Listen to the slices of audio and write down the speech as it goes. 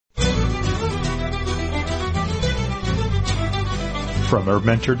From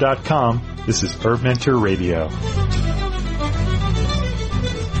HerbMentor.com, this is Herb Mentor Radio.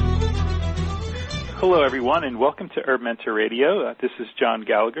 Hello, everyone, and welcome to Herb Mentor Radio. This is John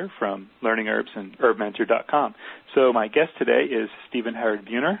Gallagher from Learning Herbs and HerbMentor.com. So my guest today is Stephen Harrod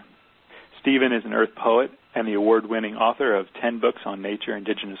Buhner. Stephen is an earth poet and the award-winning author of 10 books on nature,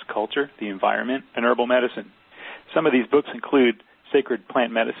 indigenous culture, the environment, and herbal medicine. Some of these books include Sacred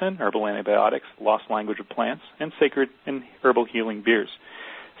Plant Medicine, Herbal Antibiotics, Lost Language of Plants, and Sacred and Herbal Healing Beers.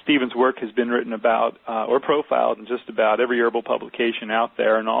 Stephen's work has been written about or profiled in just about every herbal publication out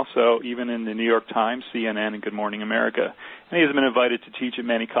there, and also even in the New York Times, CNN, and Good Morning America. And he has been invited to teach at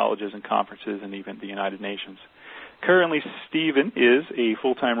many colleges and conferences and even the United Nations. Currently, Stephen is a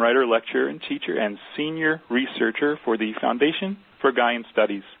full-time writer, lecturer, and teacher, and senior researcher for the Foundation for Gaian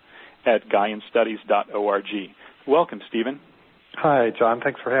Studies at GaianStudies.org. Welcome, Stephen. Hi, John.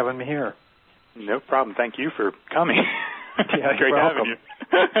 Thanks for having me here. No problem. Thank you for coming. Yeah, great having you.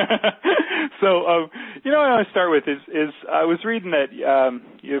 So, what I want to start with is I was reading that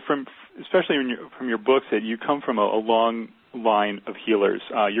especially from your books, that you come from a long line of healers.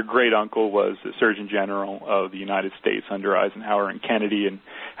 Your great uncle was the Surgeon General of the United States under Eisenhower and Kennedy, and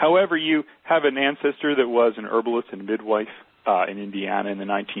however, you have an ancestor that was an herbalist and midwife in Indiana in the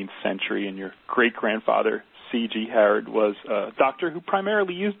 19th century, and your great grandfather C.G. Harrod was a doctor who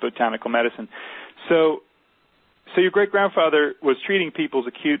primarily used botanical medicine. So your great-grandfather was treating people's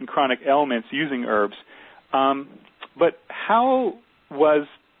acute and chronic ailments using herbs. But how was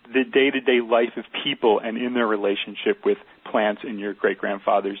the day-to-day life of people and in their relationship with plants in your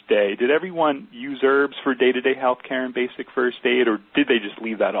great-grandfather's day? Did everyone use herbs for day-to-day health care and basic first aid, or did they just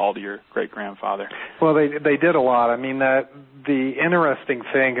leave that all to your great-grandfather? Well, they did a lot. I mean, the interesting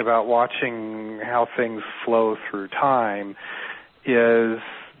thing about watching how things flow through time is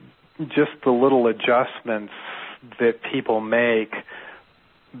just the little adjustments that people make,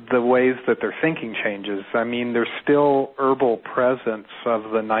 the ways that their thinking changes. I mean, there's still herbal presence of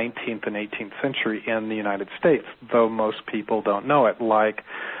the 19th and 18th century in the United States, though most people don't know it. Like,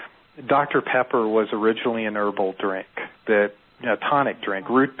 Dr. Pepper was originally an herbal drink, a tonic drink.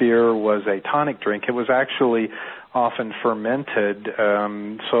 Root beer was a tonic drink. It was actually often fermented,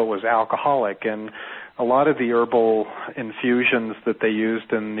 so it was alcoholic. And a lot of the herbal infusions that they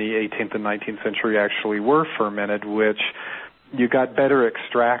used in the 18th and 19th century actually were fermented, which you got better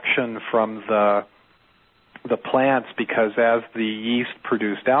extraction from the plants, because as the yeast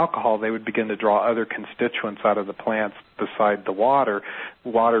produced alcohol, they would begin to draw other constituents out of the plants beside the water.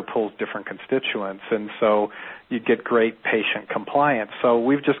 Water pulls different constituents, and so you get great patient compliance. So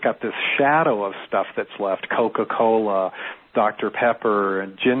we've just got this shadow of stuff that's left. Coca-Cola, Dr. Pepper,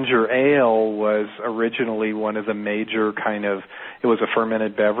 and ginger ale was originally one of the major it was a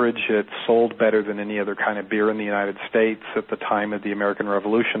fermented beverage. It sold better than any other kind of beer in the United States at the time of the American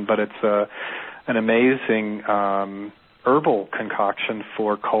Revolution, but it's an amazing herbal concoction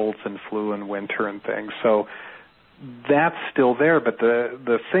for colds and flu and winter and things. So that's still there, but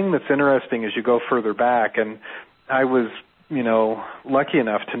the thing that's interesting is you go further back, and I was lucky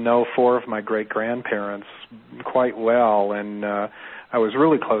enough to know 4 of my great-grandparents quite well, and I was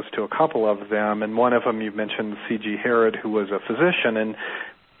really close to a couple of them, and one of them you mentioned, C.G. Harrod, who was a physician, and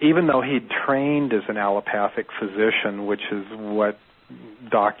even though he'd trained as an allopathic physician, which is what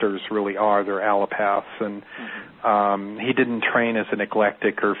doctors really are, they're allopaths, and he didn't train as an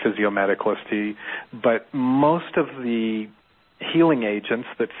eclectic or physiomedicalist, but most of the healing agents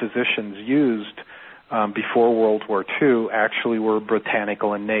that physicians used before World War II actually were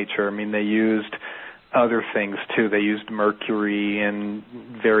botanical in nature. I mean, they used other things too. They used mercury and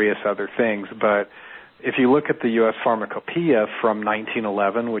various other things. But if you look at the U.S. Pharmacopoeia from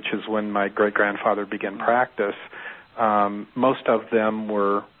 1911, which is when my great-grandfather began practice, most of them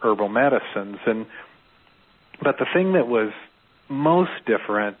were herbal medicines. But the thing that was most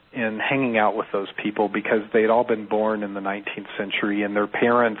different in hanging out with those people, because they'd all been born in the 19th century and their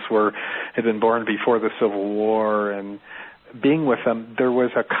parents had been born before the Civil War, and being with them, there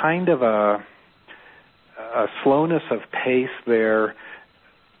was a kind of a slowness of pace there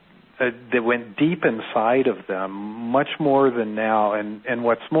that went deep inside of them, much more than now. And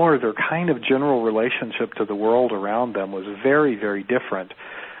what's more, their kind of general relationship to the world around them was very, very different.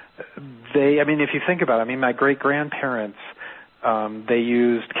 If you think about it, my great-grandparents, they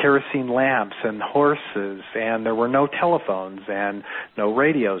used kerosene lamps and horses, and there were no telephones and no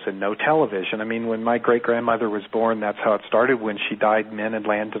radios and no television. When my great-grandmother was born, that's how it started. When she died, men had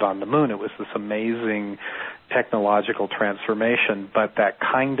landed on the moon. It was this amazing technological transformation, but that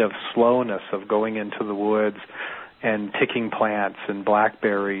kind of slowness of going into the woods and picking plants and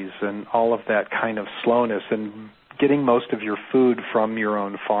blackberries and all of that kind of slowness and getting most of your food from your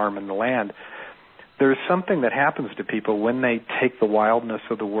own farm and the land, there's something that happens to people when they take the wildness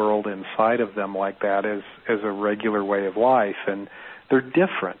of the world inside of them like that as a regular way of life, and they're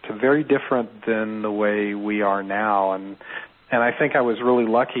different, very different than the way we are now. And I think I was really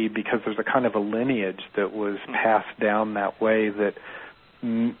lucky because there's a kind of a lineage that was passed down that way that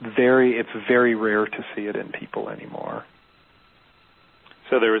it's very rare to see it in people anymore.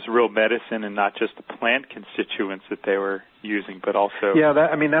 So there was real medicine and not just the plant constituents that they were using, but also... Yeah,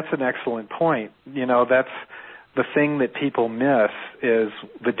 that's an excellent point. That's the thing that people miss is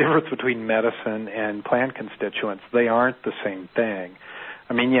the difference between medicine and plant constituents. They aren't the same thing.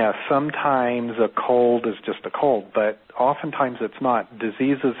 Sometimes a cold is just a cold, but oftentimes it's not.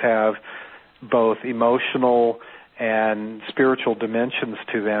 Diseases have both emotional and spiritual dimensions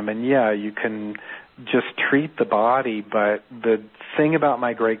to them, and you can just treat the body, but the thing about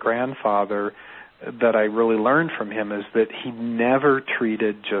my great-grandfather that I really learned from him is that he never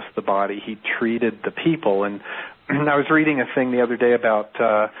treated just the body. He treated the people. And I was reading a thing the other day about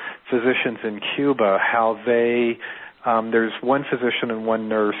physicians in Cuba, how there's one physician and one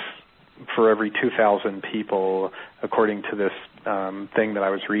nurse for every 2,000 people, according to this thing that I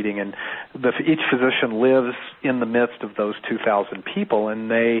was reading. And each physician lives in the midst of those 2,000 people, and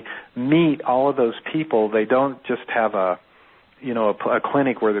they meet all of those people. They don't just have a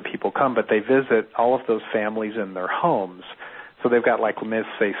clinic where the people come, but they visit all of those families in their homes. So they've got, let's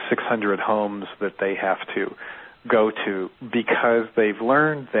say 600 homes that they have to go to, because they've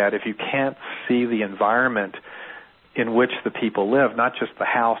learned that if you can't see the environment in which the people live, not just the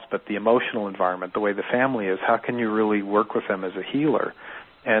house, but the emotional environment, the way the family is, how can you really work with them as a healer?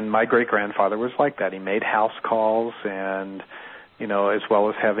 And my great-grandfather was like that. He made house calls and, as well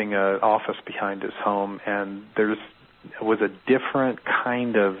as having an office behind his home, and there was a different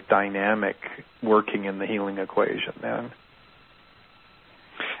kind of dynamic working in the healing equation then.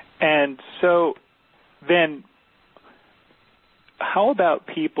 And so then how about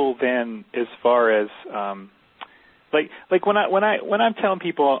people then as far as like when I'm telling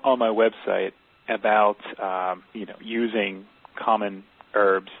people on my website about using common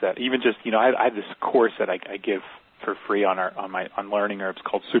herbs, that even just I have this course that I give for free on learning herbs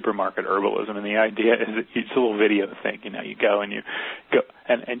called Supermarket Herbalism, and the idea is it's a little video thing. You go and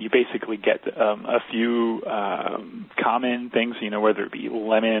you basically get a few common things, whether it be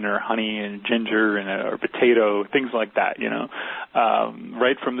lemon or honey and ginger or potato, things like that,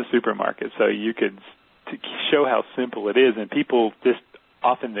 right from the supermarket. So you could show how simple it is, and people just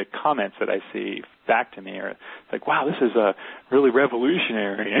often the comments that I see back to me are like, "Wow, this is really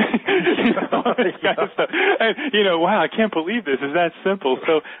revolutionary." Wow, I can't believe this is that simple.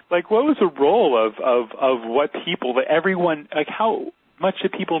 So, what was the role of what people, that everyone, how much do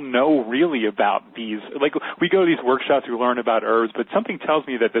people know really about these? We go to these workshops, we learn about herbs, but something tells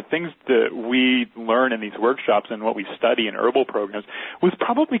me that the things that we learn in these workshops and what we study in herbal programs was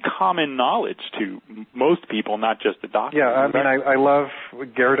probably common knowledge to most people, not just the doctors. Yeah, I love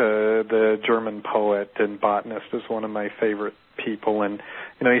Goethe, the German poet and botanist, is one of my favorite people, and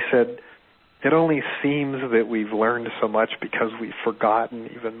he said, "It only seems that we've learned so much because we've forgotten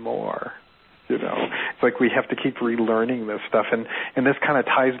even more." It's like we have to keep relearning this stuff. And this kind of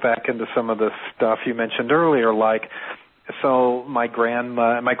ties back into some of the stuff you mentioned earlier, so my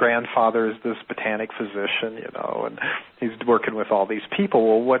grandfather is this botanic physician, and he's working with all these people.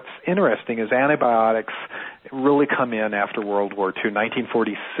 Well, what's interesting is antibiotics really come in after World War II,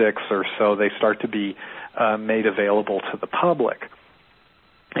 1946 or so. They start to be made available to the public.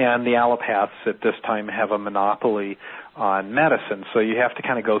 And the allopaths at this time have a monopoly on medicine, so you have to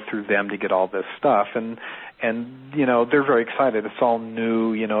kind of go through them to get all this stuff. And they're very excited. It's all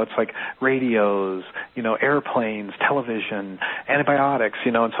new, it's like radios, airplanes, television, antibiotics,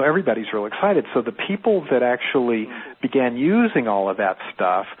 and so everybody's real excited. So the people that actually began using all of that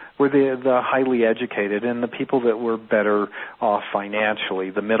stuff were the highly educated and the people that were better off financially,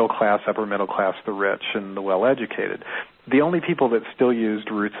 the middle class, upper middle class, the rich, and the well-educated. The only people that still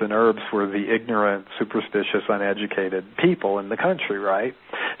used roots and herbs were the ignorant, superstitious, uneducated people in the country, right?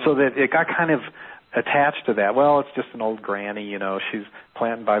 So that it got kind of attached to that. Well, it's just an old granny, she's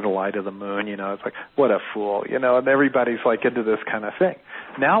planting by the light of the moon, it's like, what a fool, and everybody's into this kind of thing.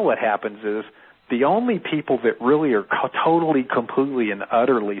 Now what happens is the only people that really are totally, completely, and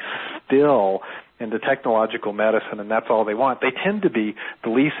utterly still into technological medicine, and that's all they want, they tend to be the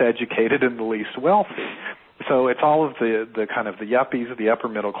least educated and the least wealthy. So it's all of the kind of the yuppies, the upper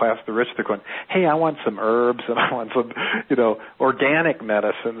middle class, the rich. They're going, hey, I want some herbs and I want some, organic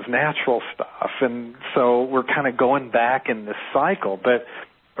medicines, natural stuff. And so we're kind of going back in this cycle. But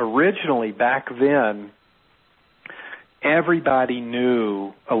originally back then, everybody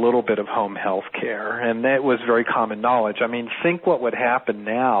knew a little bit of home health care, and that was very common knowledge. I mean, think what would happen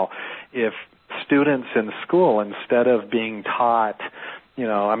now if students in school, instead of being taught,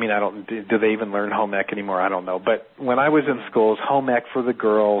 do they even learn home ec anymore? I don't know. But when I was in schools, home ec for the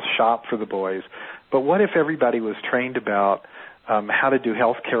girls, shop for the boys. But what if everybody was trained about how to do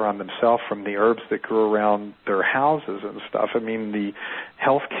health care on themselves from the herbs that grew around their houses and stuff? I mean, the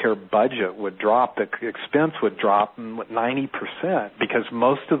health care budget would drop, the expense would drop 90% because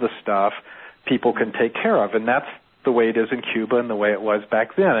most of the stuff people can take care of. And that's the way it is in Cuba and the way it was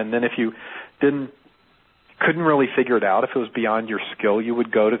back then. And then if you couldn't really figure it out, if it was beyond your skill, you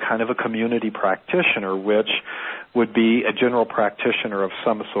would go to kind of a community practitioner, which would be a general practitioner of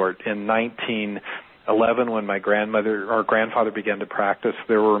some sort. In 1911, when my grandfather began to practice,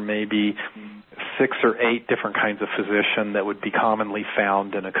 there were maybe 6 or 8 different kinds of physician that would be commonly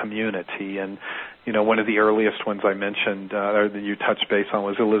found in a community. And, one of the earliest ones I mentioned, or that you touched base on,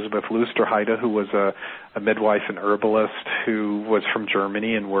 was Elizabeth Lusterheide, who was a midwife and herbalist who was from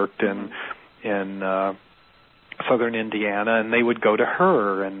Germany and worked in southern Indiana, and they would go to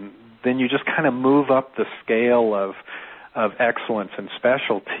her, and then you just kind of move up the scale of excellence and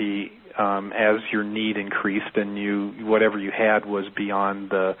specialty as your need increased, and whatever you had was beyond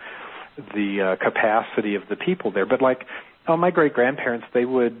the capacity of the people there. But my great-grandparents, they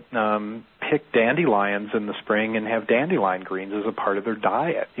would pick dandelions in the spring and have dandelion greens as a part of their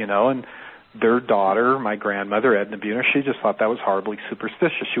diet, and their daughter, my grandmother, Edna Buhner, she just thought that was horribly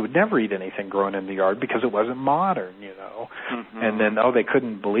superstitious. She would never eat anything grown in the yard because it wasn't modern, Mm-hmm. And then, they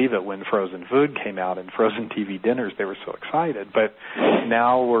couldn't believe it when frozen food came out and frozen TV dinners. They were so excited. But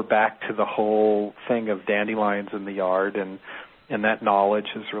now we're back to the whole thing of dandelions in the yard, and that knowledge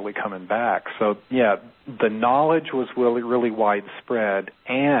is really coming back. So, yeah, the knowledge was really, really widespread,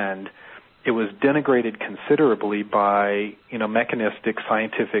 and it was denigrated considerably by, mechanistic,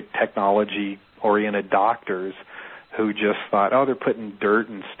 scientific, technology-oriented doctors who just thought, they're putting dirt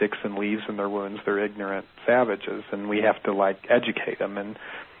and sticks and leaves in their wounds. They're ignorant savages, and we have to, educate them.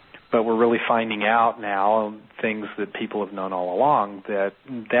 But we're really finding out now things that people have known all along,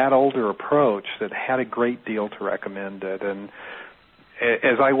 that older approach that had a great deal to recommend it. And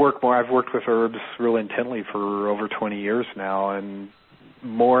as I work more, I've worked with herbs real intently for over 20 years now, and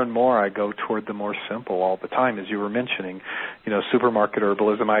more and more I go toward the more simple all the time, as you were mentioning. Supermarket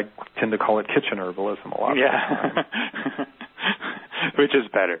herbalism, I tend to call it kitchen herbalism a lot. Yeah. Which is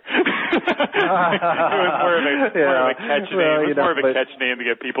better. It was more of a catch name to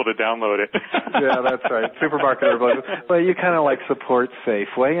get people to download it. Yeah, that's right. Supermarket herbalism. But you kind of support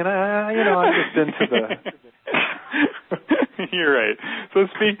Safeway, and I'm just into the... You're right. So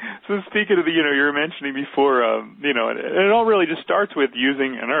speaking of you were mentioning before, it all really just starts with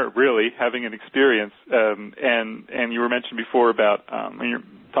using an herb, really having an experience. And you were mentioning before about when you're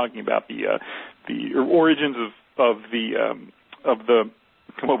talking about the origins of the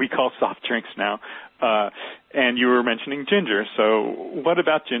what we call soft drinks now. And you were mentioning ginger. So what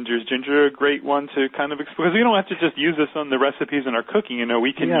about ginger? Is ginger a great one to kind of explore? Because we don't have to just use this on the recipes in our cooking.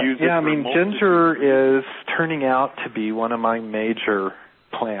 We can use it. Yeah, ginger is turning out to be one of my major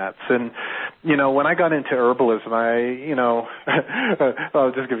plants. And, when I got into herbalism,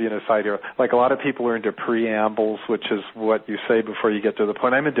 I'll just give you an aside here. A lot of people are into preambles, which is what you say before you get to the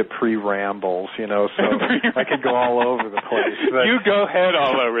point. I'm into pre-rambles, so I could go all over the place. But, you go ahead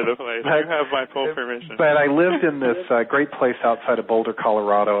all over the place. You have my full permission. But I lived in this great place outside of Boulder,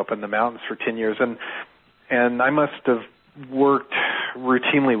 Colorado, up in the mountains for 10 years, and I must have worked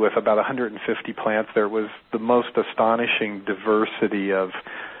routinely with about 150 plants. There was the most astonishing diversity of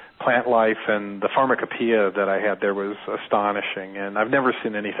plant life, and the pharmacopoeia that I had there was astonishing, and I've never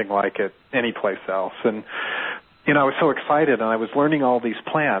seen anything like it anyplace else. And I was so excited, and I was learning all these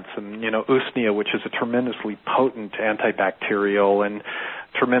plants, and usnea, which is a tremendously potent antibacterial and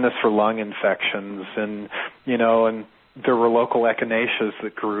tremendous for lung infections, and and there were local echinaceas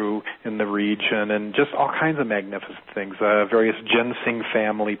that grew in the region, and just all kinds of magnificent things. Various ginseng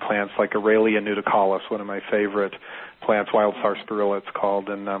family plants like Aurelia nuticalis, one of my favorite plants, wild sarsaparilla it's called,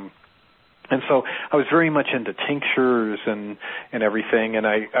 and so I was very much into tinctures and everything, and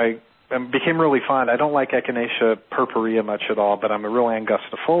I became really fond. I don't like Echinacea purpurea much at all, but I'm a real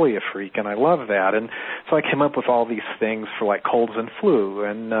angustifolia freak, and I love that. And so I came up with all these things for colds and flu,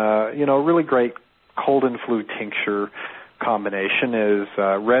 and a really great cold and flu tincture combination is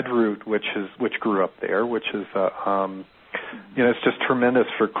red root, which grew up there, which is it's just tremendous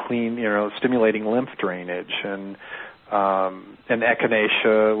for clean, stimulating lymph drainage, and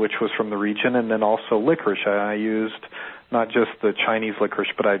echinacea, which was from the region, and then also licorice. I used not just the Chinese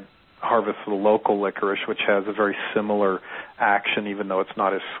licorice, but I harvest the local licorice, which has a very similar action, even though it's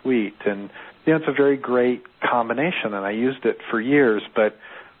not as sweet. And it's a very great combination, and I used it for years, but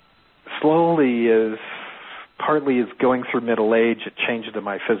slowly, partly as going through middle age, it changed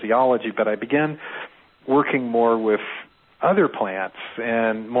my physiology, but I began working more with other plants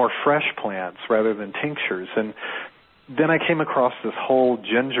and more fresh plants rather than tinctures. And then I came across this whole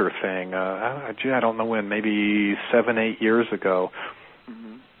ginger thing, I don't know when, maybe 7-8 years ago.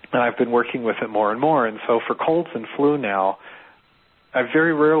 Mm-hmm. And I've been working with it more and more. And so for colds and flu now, I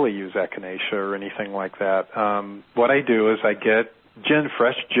very rarely use echinacea or anything like that. What I do is I get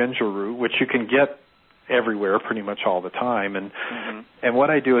fresh ginger root, which you can get everywhere pretty much all the time. And what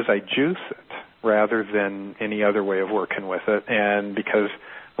I do is I juice it rather than any other way of working with it. And because,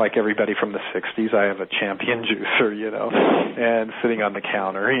 like everybody from the 60s, I have a champion juicer, and sitting on the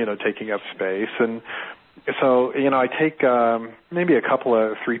counter, taking up space. And so, I take maybe a couple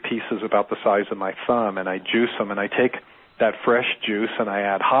of 3 pieces about the size of my thumb, and I juice them, and I take that fresh juice and I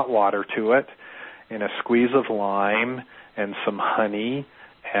add hot water to it and a squeeze of lime and some honey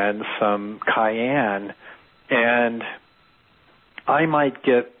and some cayenne. And I might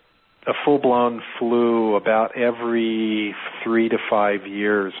get a full-blown flu about every 3 to 5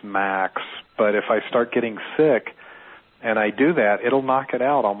 years max. But if I start getting sick and I do that, it'll knock it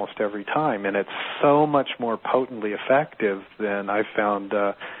out almost every time. And it's so much more potently effective than I've found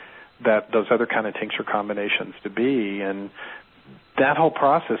that those other kind of tincture combinations to be. And that whole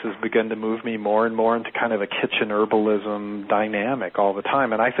process has begun to move me more and more into kind of a kitchen herbalism dynamic all the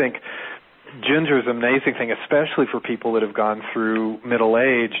time. And I think ginger is an amazing thing, especially for people that have gone through middle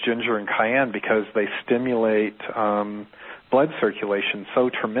age, ginger and cayenne, because they stimulate blood circulation so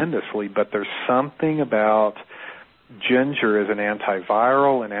tremendously. But there's something about ginger as an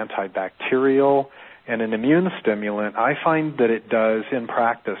antiviral, an antibacterial, and an immune stimulant. I find that it does, in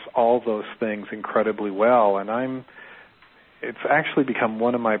practice, all those things incredibly well. And it's actually become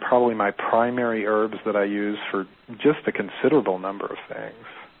one of probably my primary herbs that I use for just a considerable number of things.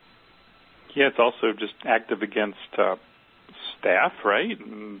 Yeah, it's also just active against staph, right?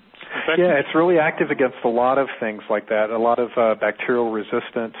 Yeah, it's really active against a lot of things like that, a lot of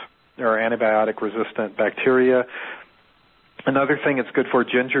bacterial-resistant or antibiotic-resistant bacteria. Another thing it's good for,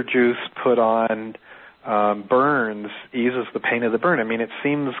 ginger juice put on burns eases the pain of the burn. I mean, it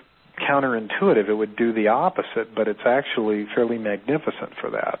seems counterintuitive. It would do the opposite, but it's actually fairly magnificent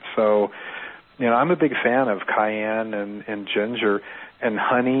for that. So, I'm a big fan of cayenne and ginger and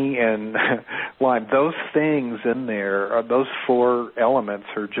honey and lime. Those things in there, those 4 elements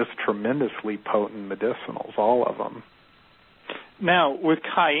are just tremendously potent medicinals, all of them. Now, with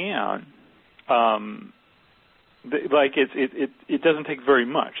cayenne, it doesn't take very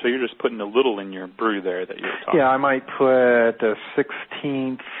much, so you're just putting a little in your brew there that you're talking. Yeah, I might put a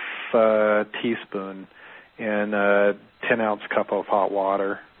 1/16 teaspoon in a 10-ounce cup of hot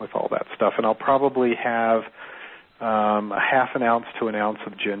water with all that stuff, and I'll probably have a half an ounce to an ounce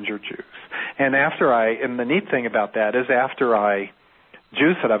of ginger juice. And and the neat thing about that is after I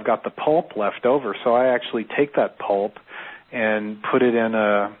juice it, I've got the pulp left over, so I actually take that pulp and put it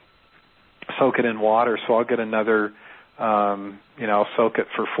soak it in water, so I'll get another, I'll soak it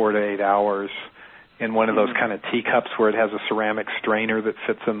for 4 to 8 hours in one of those kind of teacups where it has a ceramic strainer that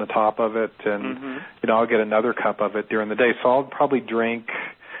fits in the top of it, and, I'll get another cup of it during the day. So I'll probably drink,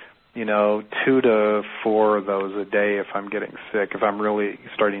 2 to 4 of those a day if I'm getting sick. If I'm really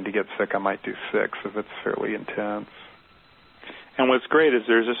starting to get sick, I might do 6 if it's fairly intense. And what's great is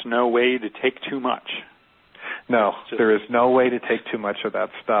there's just no way to take too much. No, there is no way to take too much of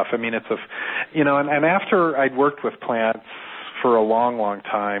that stuff. I mean, and after I'd worked with plants for a long, long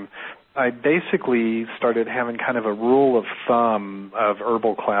time, I basically started having kind of a rule of thumb of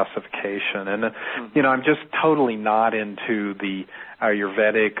herbal classification. And, I'm just totally not into the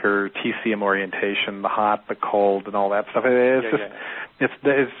Ayurvedic or TCM orientation, the hot, the cold, and all that stuff.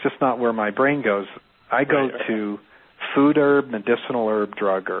 It's just not where my brain goes. I go to food herb, medicinal herb,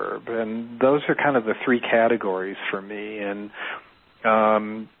 drug herb, and those are kind of the 3 categories for me. And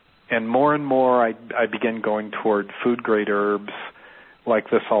more and more, I begin going toward food grade herbs like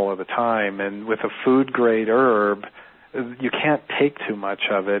this all of the time. And with a food grade herb, you can't take too much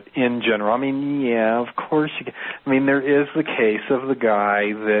of it in general. I mean, yeah, of course you can. I mean, there is the case of the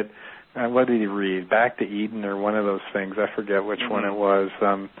guy that, what did he read? Back to Eden or one of those things. I forget which one it was.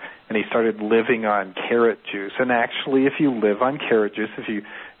 And he started living on carrot juice. And actually, if you live on carrot juice, if you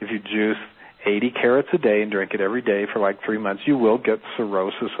juice 80 carrots a day and drink it every day for like 3 months, you will get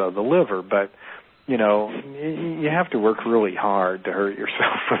cirrhosis of the liver. But, you have to work really hard to hurt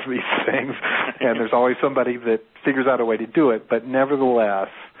yourself with these things. And there's always somebody that figures out a way to do it. But nevertheless,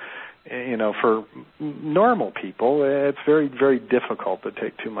 For normal people, it's very, very difficult to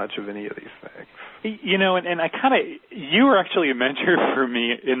take too much of any of these things. And I you were actually a mentor for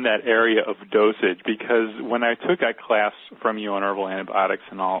me in that area of dosage, because when I took that class from you on herbal antibiotics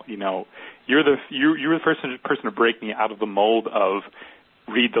and all, you're the person to break me out of the mold of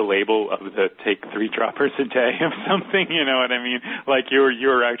read the label of the take 3 droppers a day of something, you know what I mean? Like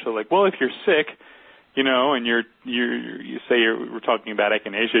you're actually like, well, if you're sick, and you say we're talking about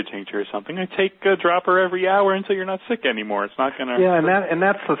echinacea tincture or something, I take a dropper every hour until you're not sick anymore. It's not going to... Yeah, and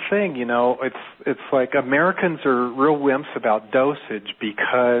that's the thing, it's like Americans are real wimps about dosage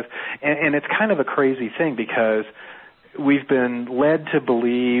because, and it's kind of a crazy thing because we've been led to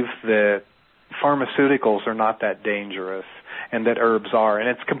believe that pharmaceuticals are not that dangerous and that herbs are, and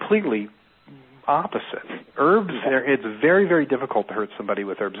it's completely opposite. Herbs, it's very, very difficult to hurt somebody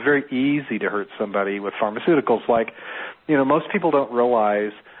with herbs. Very easy to hurt somebody with pharmaceuticals. Like, most people don't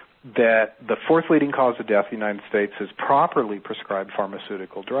realize that the 4th leading cause of death in the United States is properly prescribed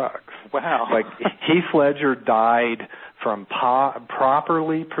pharmaceutical drugs. Wow. Like Heath Ledger died from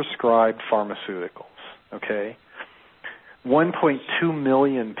properly prescribed pharmaceuticals, okay? 1.2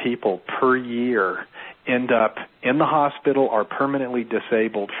 million people per year end up in the hospital or permanently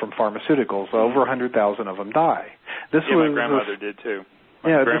disabled from pharmaceuticals. Over 100,000 of them die. My grandmother did too.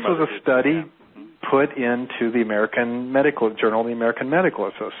 This was a study put into the American Medical Journal, the American Medical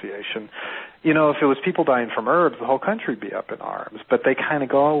Association. If it was people dying from herbs, the whole country would be up in arms. But they kind of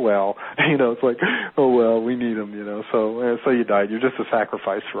go, oh, well, it's like, oh, well, we need them, so you died. You're just a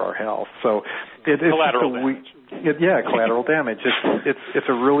sacrifice for our health. So it's collateral damage. Collateral damage. It's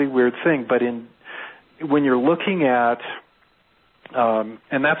a really weird thing. But when you're looking at,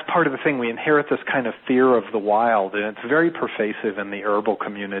 and that's part of the thing, we inherit this kind of fear of the wild, and it's very pervasive in the herbal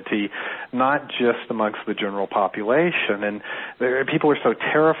community, not just amongst the general population. And people are so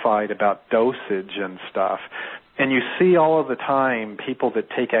terrified about dosage and stuff. And you see all of the time people that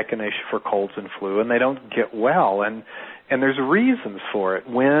take echinacea for colds and flu, and they don't get well. And there's reasons for it.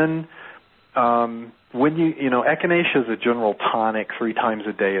 When echinacea is a general tonic 3 times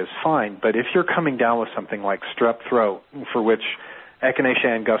a day is fine, but if you're coming down with something like strep throat, for which echinacea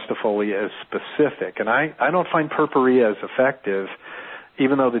angustifolia is specific, and I don't find purpurea as effective,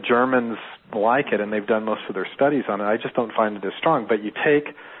 even though the Germans like it and they've done most of their studies on it, I just don't find it as strong. But you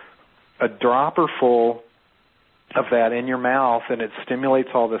take a dropper full of that in your mouth and it stimulates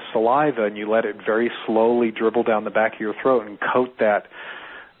all the saliva, and you let it very slowly dribble down the back of your throat and coat that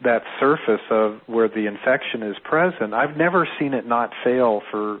surface of where the infection is present. I've never seen it not fail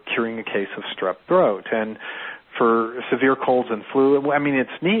for curing a case of strep throat. And for severe colds and flu, I mean,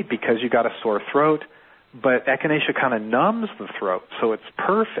 it's neat because you got a sore throat, but echinacea kind of numbs the throat, so it's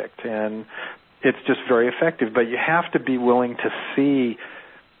perfect, and it's just very effective. But you have to be willing to see.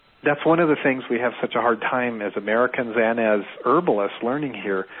 That's one of the things we have such a hard time as Americans and as herbalists learning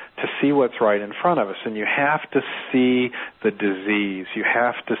here, to see what's right in front of us. And you have to see the disease. You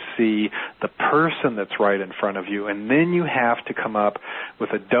have to see the person that's right in front of you. And then you have to come up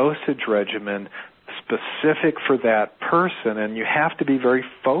with a dosage regimen specific for that person. And you have to be very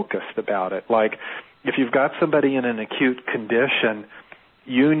focused about it. Like if you've got somebody in an acute condition,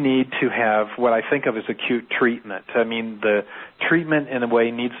 you need to have what I think of as acute treatment. I mean, the treatment in a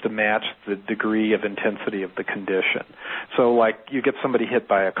way needs to match the degree of intensity of the condition. So like you get somebody hit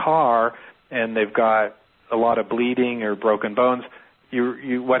by a car and they've got a lot of bleeding or broken bones,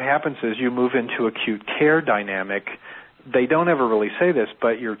 what happens is you move into acute care dynamic. They don't ever really say this,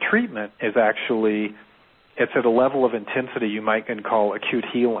 but your treatment is actually, it's at a level of intensity you might call acute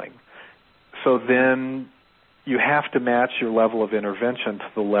healing. So then you have to match your level of intervention to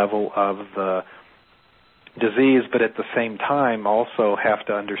the level of the disease, but at the same time also have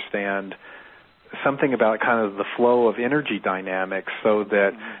to understand something about kind of the flow of energy dynamics so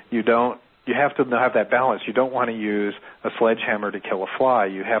that you have to have that balance. You don't want to use a sledgehammer to kill a fly.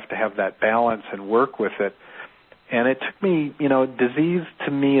 You have to have that balance and work with it. And it took me, disease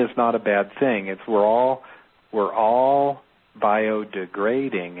to me is not a bad thing. We're all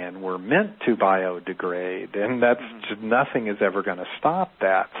biodegrading, and we're meant to biodegrade, and that's just, nothing is ever going to stop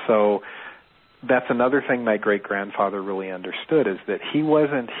that. So that's another thing my great-grandfather really understood, is that he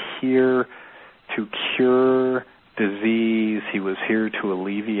wasn't here to cure disease. He was here to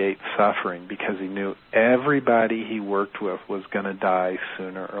alleviate suffering, because he knew everybody he worked with was going to die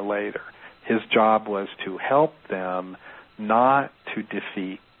sooner or later. His job was to help them, not to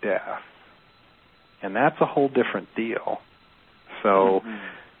defeat death. And that's a whole different deal. So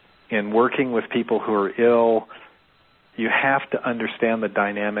in working with people who are ill, you have to understand the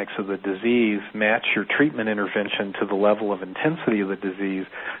dynamics of the disease, match your treatment intervention to the level of intensity of the disease,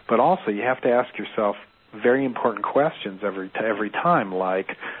 but also you have to ask yourself very important questions every time,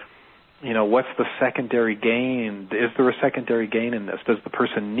 like, what's the secondary gain? Is there a secondary gain in this? Does the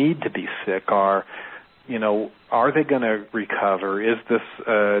person need to be sick? Are they going to recover? Is this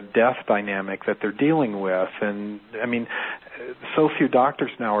a death dynamic that they're dealing with? And, so few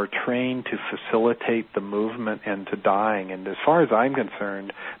doctors now are trained to facilitate the movement into dying. And as far as I'm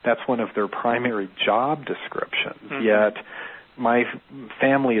concerned, that's one of their primary job descriptions. Mm-hmm. Yet my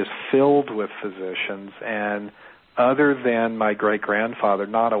family is filled with physicians, and other than my great-grandfather,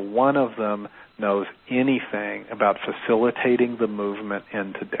 not a one of them knows anything about facilitating the movement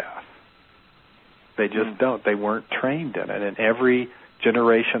into death. They just don't. They weren't trained in it. And every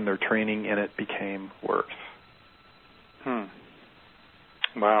generation their training in it became worse.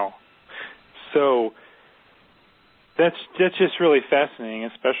 Wow. So that's just really fascinating,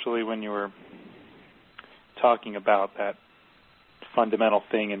 especially when you were talking about that fundamental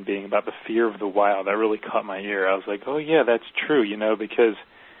thing and being about the fear of the wild. That really caught my ear. I was like, oh yeah, that's true, because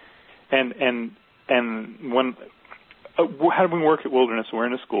and when having worked at Wilderness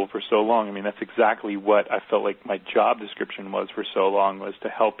Awareness School for so long, that's exactly what I felt like my job description was for so long, was to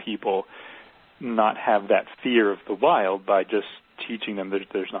help people not have that fear of the wild by just teaching them that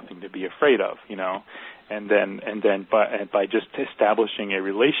there's nothing to be afraid of, and then by just establishing a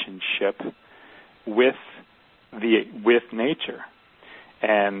relationship with nature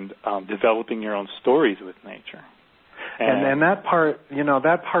and developing your own stories with nature. And that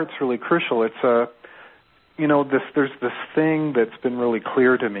part's really crucial. It's there's this thing that's been really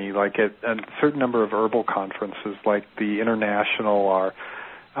clear to me, like at a certain number of herbal conferences, like the International or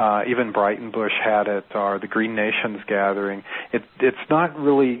even Breitenbush had it, or the Green Nations Gathering. It's not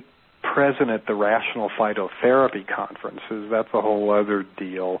really present at the rational phytotherapy conferences. That's a whole other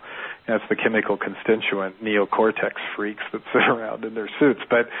deal. That's the chemical constituent neocortex freaks that sit around in their suits.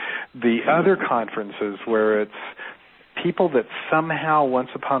 But the other conferences where it's people that somehow, once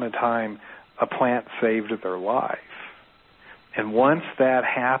upon a time, a plant saved their life. And once that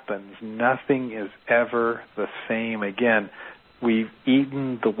happens, nothing is ever the same again. We've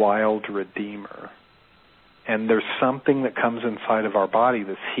eaten the wild redeemer. And there's something that comes inside of our body,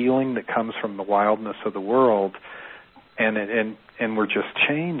 this healing that comes from the wildness of the world, and we're just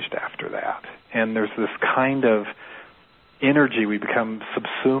changed after that. And there's this kind of energy. We become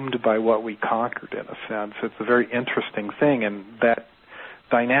subsumed by what we conquered, in a sense. It's a very interesting thing, and that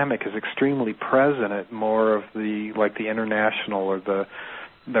dynamic is extremely present at more of the International or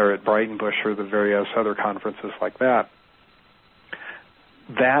they're at Breitenbush or the various other conferences like that.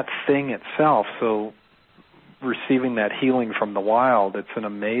 That thing itself, so receiving that healing from the wild, it's an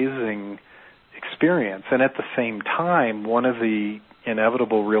amazing experience. And at the same time, one of the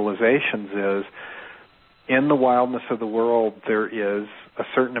inevitable realizations is in the wildness of the world there is a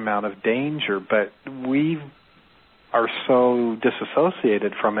certain amount of danger, but we are so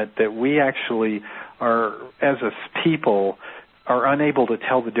disassociated from it that we actually are, as a people, are unable to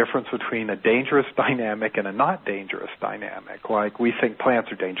tell the difference between a dangerous dynamic and a not dangerous dynamic. Like, we think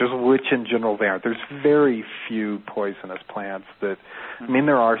plants are dangerous, which in general they aren't. There's very few poisonous plants that,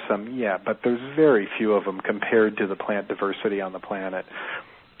 there are some, yeah, but there's very few of them compared to the plant diversity on the planet.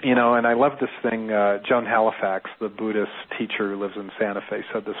 And I love this thing, Joan Halifax, the Buddhist teacher who lives in Santa Fe,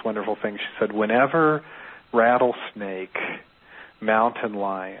 said this wonderful thing. She said, whenever rattlesnake, mountain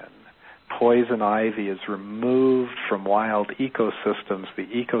lion, poison ivy is removed from wild ecosystems, the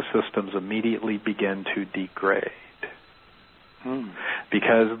ecosystems immediately begin to degrade.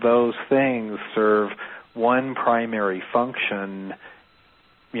 Because those things serve one primary function,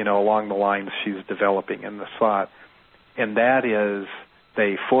 along the lines she's developing in the thought, and that is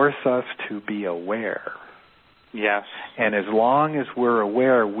they force us to be aware. Yes. And as long as we're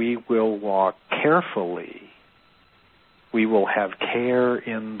aware, we will walk carefully. We will have care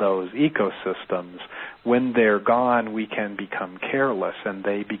in those ecosystems. When they're gone, we can become careless, and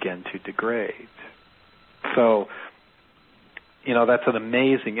they begin to degrade. So, that's an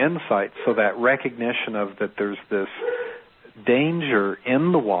amazing insight. So that recognition of that there's this danger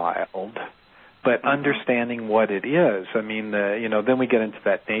in the wild, but understanding what it is. Then we get into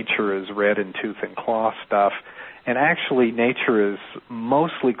that nature is red in tooth and claw stuff, and actually nature is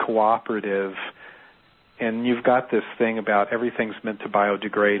mostly cooperative. And you've got this thing about everything's meant to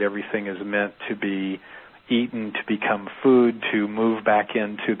biodegrade, everything is meant to be eaten, to become food, to move back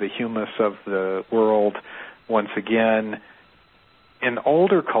into the humus of the world once again. In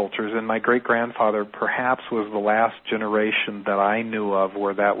older cultures, and my great-grandfather perhaps was the last generation that I knew of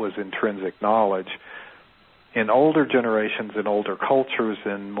where that was intrinsic knowledge, in older generations, in older cultures,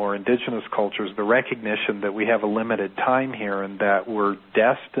 in more indigenous cultures, the recognition that we have a limited time here and that we're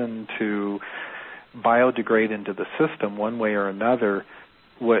destined to biodegrade into the system one way or another,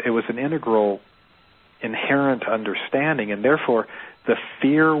 it was an integral, inherent understanding, and therefore the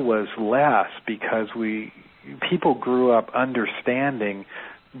fear was less because people grew up understanding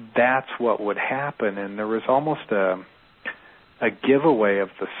that's what would happen, and there was almost a giveaway of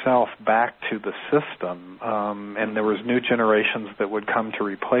the self back to the system, and there was new generations that would come to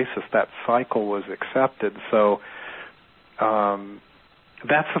replace us. That cycle was accepted. So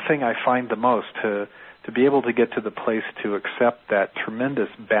that's the thing I find the most, to be able to get to the place to accept that tremendous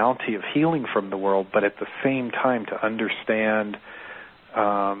bounty of healing from the world, but at the same time to understand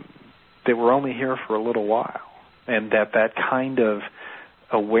that we're only here for a little while, and that kind of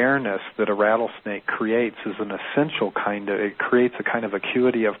awareness that a rattlesnake creates is an essential it creates a kind of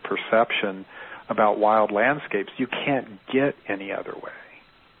acuity of perception about wild landscapes you can't get any other way.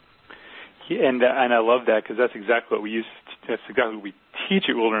 Yeah, and I love that, because that's exactly what that's exactly what we teach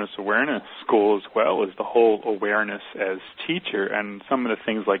at Wilderness Awareness School as well, is the whole awareness as teacher. And some of the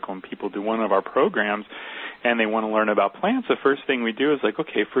things, like when people do one of our programs and they want to learn about plants, the first thing we do is like,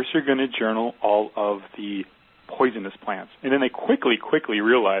 okay, first you're going to journal all of the poisonous plants. And then they quickly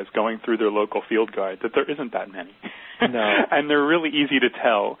realize, going through their local field guide, that there isn't that many. No. And they're really easy to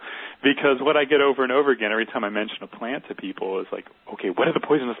tell, because what I get over and over again every time I mention a plant to people is like, okay, what are the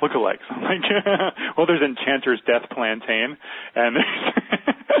poisonous lookalikes? I'm like, well, there's Enchanter's Death Plantain, and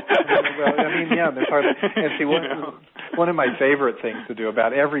well, I mean, yeah, there's hardly. And see, one of my favorite things to do,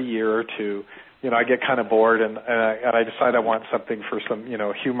 about every year or two, I get kind of bored, and I decide I want something for some,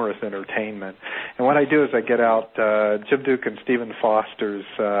 humorous entertainment. And what I do is I get out Jim Duke and Stephen Foster's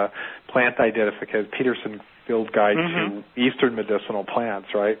Plant Identification, Peterson Field Guide to Eastern Medicinal Plants,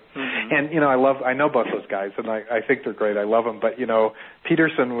 right? Mm-hmm. And, I know both those guys, and I think they're great. I love them. But,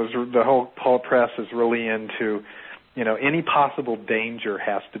 Peterson the whole press is really into, any possible danger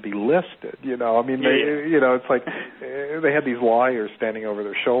has to be listed. I mean, it's like they had these lawyers standing over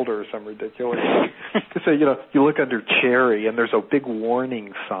their shoulder or some ridiculous. So you look under cherry and there's a big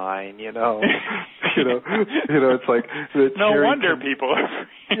warning sign. It's like no wonder people.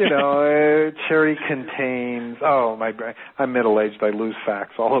 Cherry contains. Oh my! I'm middle-aged. I lose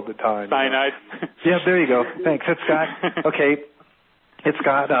facts all of the time. Cyanide. Yeah, there you go. Thanks. It's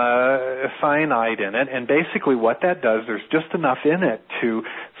got cyanide in it, and basically what that does, there's just enough in it to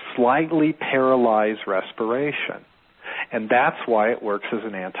slightly paralyze respiration. And that's why it works as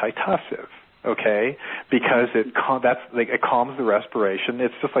an antitussive, okay? Because it calms the respiration.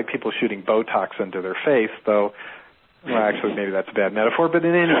 It's just like people shooting Botox into their face, though. Well, actually, maybe that's a bad metaphor, but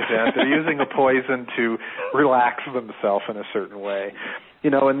in any event, they're using a poison to relax themselves in a certain way.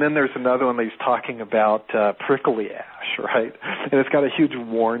 And then there's another one that he's talking about prickly ash, right? And it's got a huge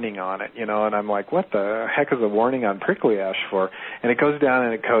warning on it, and I'm like, what the heck is a warning on prickly ash for? And it goes down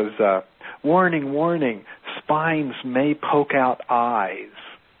and it goes, warning, warning, spines may poke out eyes.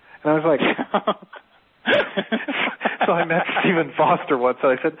 And I was like... So I met Stephen Foster once,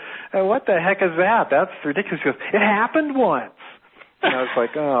 and I said, hey, what the heck is that? That's ridiculous. He goes, it happened once. And I was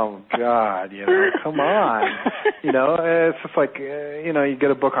like, oh, God, come on. It's just like, you get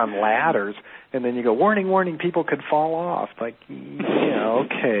a book on ladders, and then you go, warning, warning, people could fall off. Like,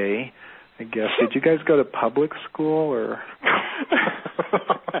 okay, I guess. Did you guys go to public school, or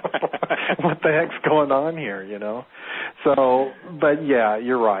what the heck's going on here, So, but yeah,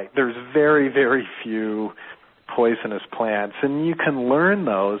 you're right. There's very, very few poisonous plants, and you can learn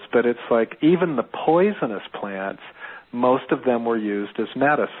those, but it's like even the poisonous plants, most of them were used as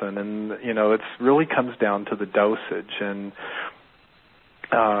medicine, and it really comes down to the dosage and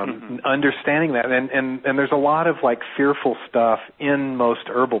understanding that. And there's a lot of like fearful stuff in most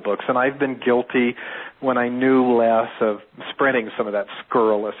herbal books, and I've been guilty when I knew less of spreading some of that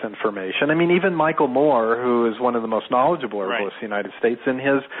scurrilous information. I mean, even Michael Moore, who is one of the most knowledgeable herbalists in the United States, in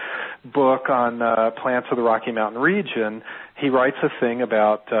his book on plants of the Rocky Mountain region, he writes a thing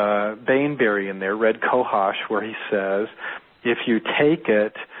about baneberry in there, red cohosh, where he says if you take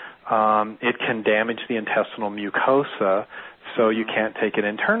it, it can damage the intestinal mucosa, so you can't take it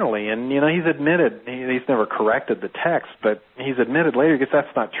internally. And, he's admitted, he's never corrected the text, but he's admitted later, because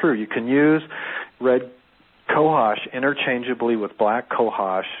that's not true. You can use red cohosh interchangeably with black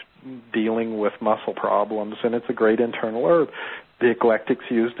cohosh dealing with muscle problems, and it's a great internal herb. The eclectics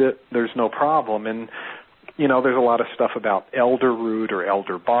used it. There's no problem. And, there's a lot of stuff about elder root or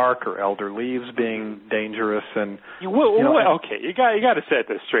elder bark or elder leaves being dangerous. And okay, you got to set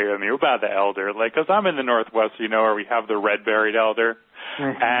this straight with me about the elder, because I'm in the Northwest, where we have the red-berried elder.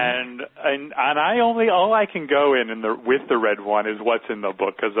 and I all I can go with the red one is what's in the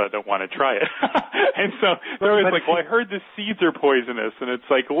book because I don't want to try it. And so they're always like, well, I heard the seeds are poisonous, and it's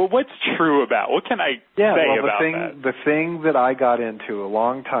like, well, what's true about? What can I say about that? The thing that I got into a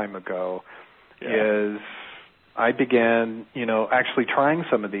long time ago is I began, actually trying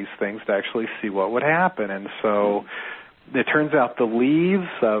some of these things to actually see what would happen. And so it turns out the leaves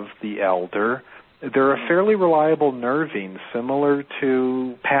of the elder, they're a fairly reliable nervine, similar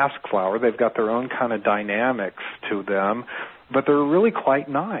to pasque-flower. They've got their own kind of dynamics to them, but they're really quite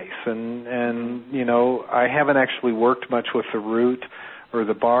nice. And I haven't actually worked much with the root or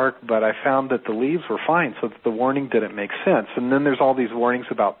the bark, but I found that the leaves were fine, so that the warning didn't make sense. And then there's all these warnings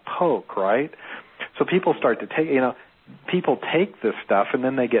about poke, right? So people start to take, people take this stuff and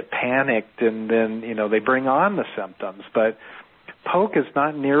then they get panicked and then, they bring on the symptoms. But poke is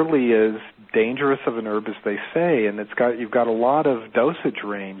not nearly as dangerous of an herb as they say, and you've got a lot of dosage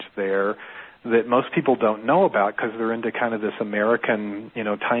range there that most people don't know about because they're into kind of this American,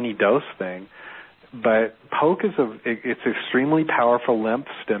 tiny dose thing. But poke it's extremely powerful lymph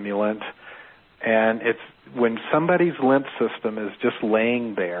stimulant, and it's when somebody's lymph system is just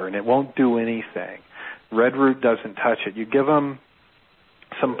laying there and it won't do anything. Red root doesn't touch it. You give them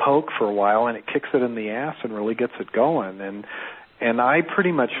some poke for a while and it kicks it in the ass and really gets it going. And I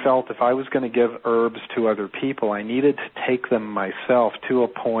pretty much felt if I was going to give herbs to other people, I needed to take them myself to a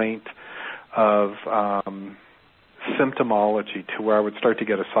point of symptomology to where I would start to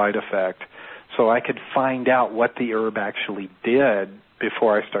get a side effect, so I could find out what the herb actually did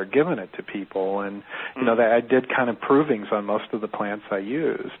before I start giving it to people. And, that I did kind of provings on most of the plants I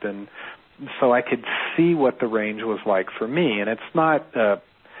used. And so I could see what the range was like for me. And it's not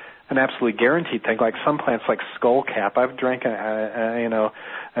an absolutely guaranteed thing. Like some plants like skullcap, I've drank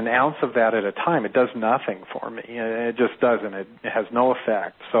an ounce of that at a time. It does nothing for me. It just doesn't. It has no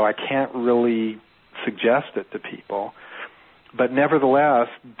effect. So I can't really suggest it to people. But nevertheless,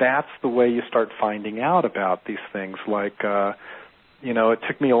 that's the way you start finding out about these things. Like, it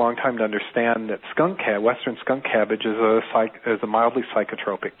took me a long time to understand that Western skunk cabbage is a mildly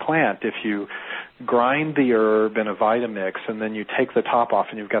psychotropic plant. If you grind the herb in a Vitamix and then you take the top off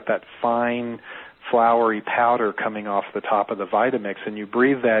and you've got that fine, floury powder coming off the top of the Vitamix and you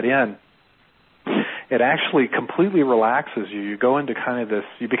breathe that in, it actually completely relaxes you. You go into kind of this,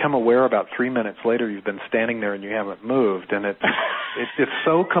 you become aware about 3 minutes later you've been standing there and you haven't moved, and it's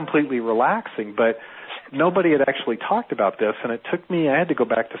so completely relaxing. But nobody had actually talked about this, and it took me, I had to go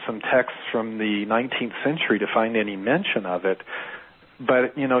back to some texts from the 19th century to find any mention of it.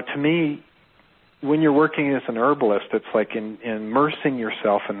 But, to me, when you're working as an herbalist, it's like immersing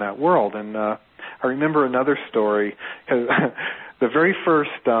yourself in that world. And I remember another story, because the very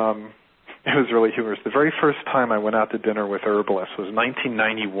first, it was really humorous. The very first time I went out to dinner with herbalists was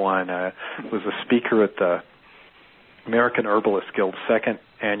 1991. I was a speaker at the American Herbalist Guild's second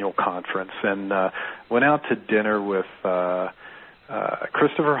annual conference, and went out to dinner with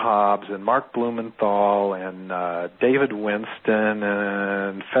Christopher Hobbs and Mark Blumenthal and David Winston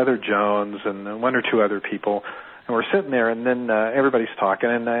and Feather Jones and one or two other people. And we're sitting there, and then everybody's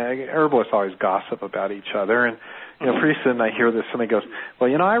talking, and herbalists always gossip about each other. And pretty soon I hear this, somebody goes,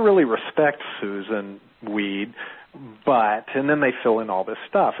 well, I really respect Susan Weed, but, and then they fill in all this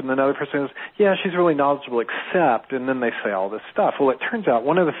stuff. And then another person goes, yeah, she's really knowledgeable, except, and then they say all this stuff. Well, it turns out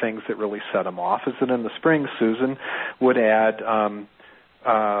one of the things that really set them off is that in the spring, Susan would add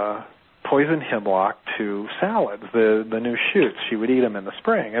poison hemlock to salads, the new shoots. She would eat them in the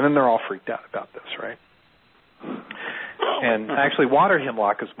spring. And then they're all freaked out about this, right? And actually, water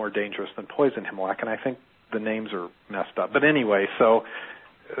hemlock is more dangerous than poison hemlock, and I think the names are messed up. But anyway, so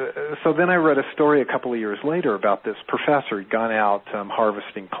then I read a story a couple of years later about this professor. He'd gone out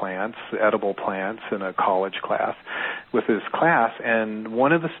harvesting plants, edible plants, in a college class with his class, and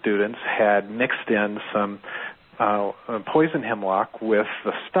one of the students had mixed in some poison hemlock with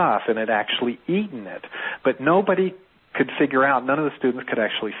the stuff and had actually eaten it. But nobody could figure out, none of the students could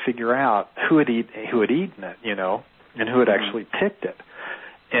actually figure out who had eaten it, and who had actually picked it.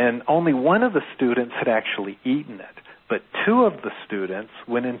 And only one of the students had actually eaten it. But two of the students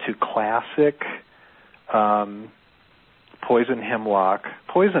went into classic poison hemlock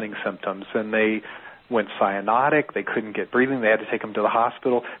poisoning symptoms, and they went cyanotic. They couldn't get breathing. They had to take them to the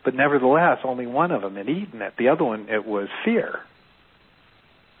hospital. But nevertheless, only one of them had eaten it. The other one, it was fear.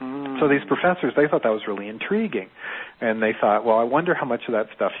 So these professors, they thought that was really intriguing. And they thought, well, I wonder how much of that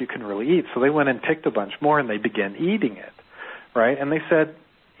stuff you can really eat. So they went and picked a bunch more, and they began eating it, right? And they said,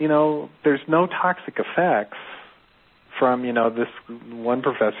 there's no toxic effects from, this one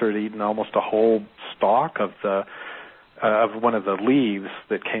professor had eaten almost a whole stalk of the of one of the leaves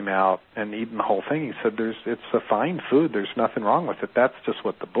that came out and eaten the whole thing. He said, it's a fine food. There's nothing wrong with it. That's just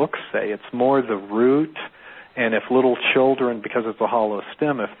what the books say. It's more the root, and if little children, because it's a hollow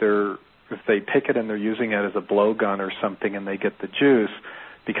stem, if they pick it and they're using it as a blowgun or something and they get the juice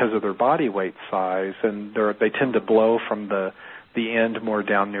because of their body weight size, and they tend to blow from the end more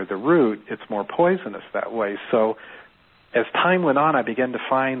down near the root, it's more poisonous that way. So as time went on, I began to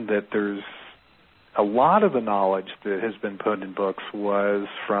find that there's a lot of the knowledge that has been put in books was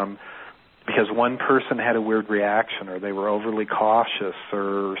from because one person had a weird reaction or they were overly cautious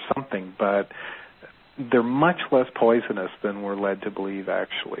or something, but they're much less poisonous than we're led to believe,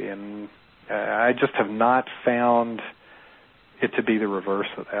 actually. And I just have not found it to be the reverse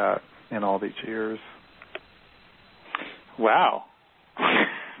of that in all these years. Wow.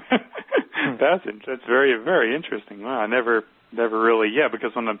 That's very, very interesting. Wow, I never really,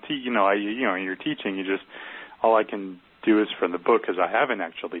 because when I'm you're teaching, all I can do is from the book, because I haven't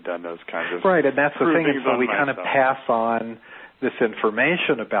actually done those kinds of right, and that's the thing. So we kind of pass on this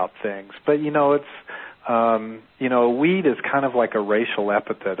information about things, but it's a weed is kind of like a racial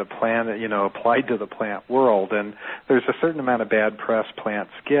epithet, a plant applied to the plant world, and there's a certain amount of bad press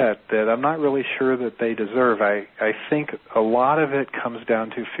plants get that I'm not really sure that they deserve. I think a lot of it comes down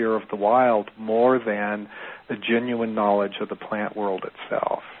to fear of the wild more than the genuine knowledge of the plant world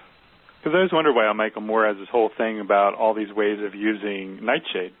itself. Because I always wonder why Michael Moore has this whole thing about all these ways of using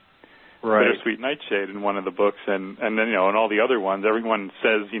nightshade. Right. Bittersweet nightshade in one of the books, and then in all the other ones, everyone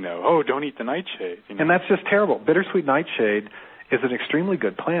says, don't eat the nightshade. And that's just terrible. Bittersweet nightshade is an extremely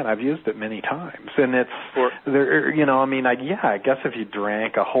good plant. I've used it many times, and I guess if you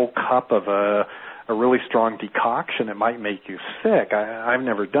drank a whole cup of a really strong decoction, it might make you sick. I've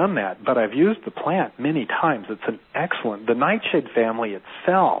never done that, but I've used the plant many times. It's the nightshade family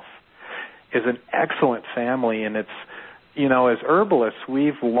itself is an excellent family, and it's, as herbalists,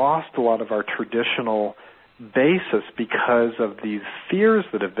 we've lost a lot of our traditional basis because of these fears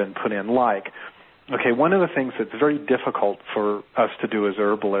that have been put in. Like, one of the things that's very difficult for us to do as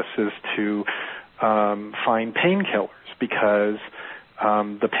herbalists is to find painkillers because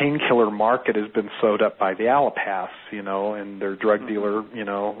the painkiller market has been sewed up by the allopaths, and their drug dealer,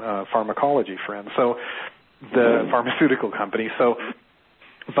 pharmacology friends. So the pharmaceutical company.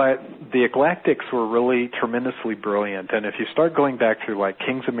 But the eclectics were really tremendously brilliant. And if you start going back through like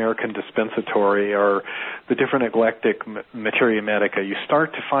King's American Dispensatory or the different eclectic materia medica, you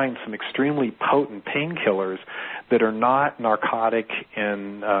start to find some extremely potent painkillers that are not narcotic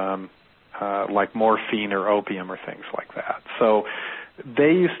in like morphine or opium or things like that. So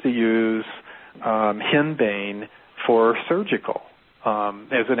they used to use henbane for surgical,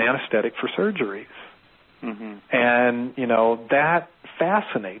 as an anesthetic for surgeries. Mm-hmm. And, that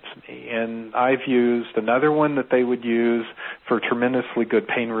fascinates me. And I've used another one that they would use for tremendously good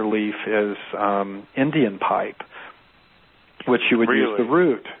pain relief is Indian pipe, which you would use the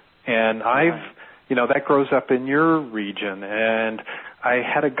root. And that grows up in your region. And I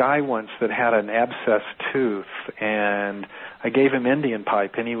had a guy once that had an abscessed tooth, and I gave him Indian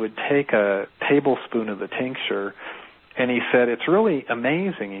pipe, and he would take a tablespoon of the tincture, and he said, it's really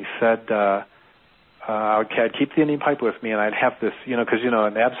amazing. He said, I'd keep the Indian pipe with me, and I'd have this, because, an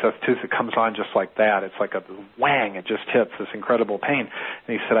abscessed tooth, it comes on just like that. It's like a whang, it just hits this incredible pain.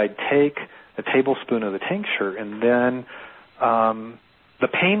 And he said, I'd take a tablespoon of the tincture, and then the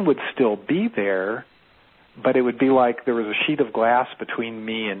pain would still be there, but it would be like there was a sheet of glass between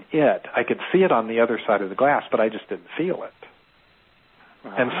me and it. I could see it on the other side of the glass, but I just didn't feel it.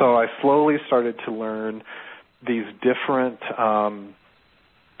 Wow. And so I slowly started to learn these different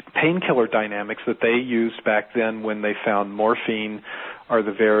painkiller dynamics that they used back then when they found morphine or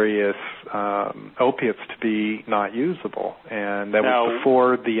the various opiates to be not usable. And that was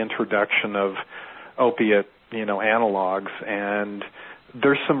before the introduction of opiate, analogs. And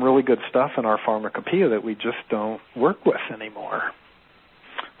there's some really good stuff in our pharmacopoeia that we just don't work with anymore.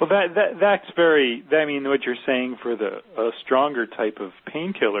 Well, that's very, what you're saying for the stronger type of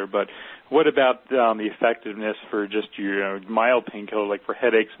painkiller, but what about the effectiveness for just your mild painkiller, like for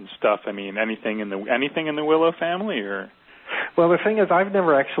headaches and stuff? Anything in the willow family, or? Well, the thing is, I've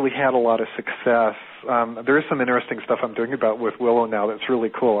never actually had a lot of success. There is some interesting stuff I'm doing with willow now that's really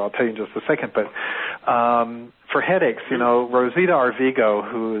cool. I'll tell you in just a second. But for headaches, Rosita Arvigo,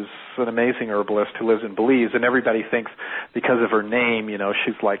 who's an amazing herbalist who lives in Belize, and everybody thinks because of her name,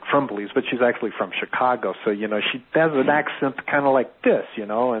 she's like from Belize, but she's actually from Chicago. So, she has an accent kind of like this,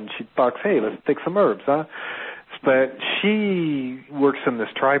 and she talks, hey, let's take some herbs, huh? But she works in this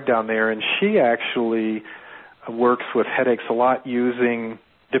tribe down there, and she actually works with headaches a lot using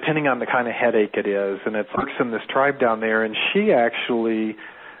depending on the kind of headache it is, and it works in this tribe down there, and she actually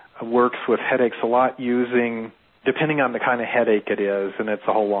works with headaches a lot using, depending on the kind of headache it is, and it's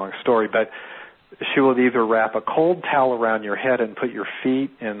a whole long story, but she will either wrap a cold towel around your head and put your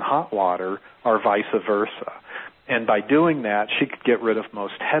feet in hot water, or vice versa. And by doing that, she could get rid of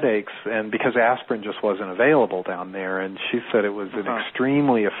most headaches, and because aspirin just wasn't available down there, and she said it was an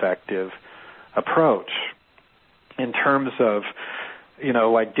extremely effective approach. In terms of,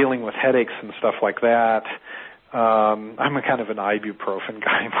 like dealing with headaches and stuff like that, I'm a kind of an ibuprofen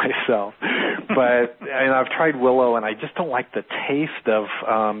guy myself, but I've tried willow, and I just don't like the taste of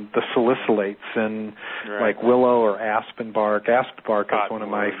the salicylates in like willow or aspen bark. Aspen bark is one of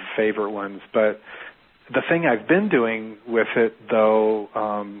my favorite ones, but the thing I've been doing with it, though,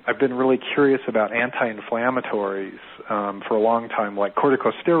 I've been really curious about anti-inflammatories for a long time, like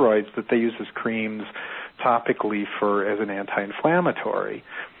corticosteroids that they use as creams topically as an anti-inflammatory.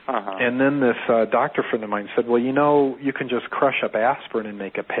 And then this doctor friend of mine said, well, you can just crush up aspirin and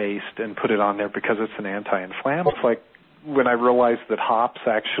make a paste and put it on there because it's an anti-inflammatory. It's like when I realized that hops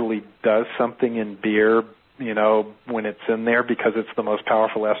actually does something in beer, when it's in there, because it's the most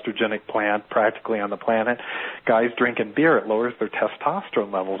powerful estrogenic plant practically on the planet. Guys drinking beer, it lowers their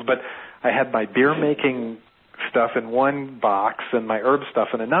testosterone levels. But I had my beer-making stuff in one box and my herb stuff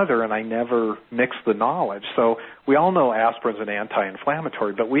in another, and I never mixed the knowledge. So we all know aspirin's an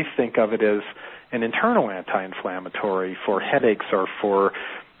anti-inflammatory, but we think of it as an internal anti-inflammatory for headaches or for,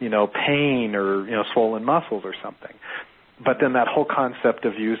 pain or, swollen muscles or something. But then that whole concept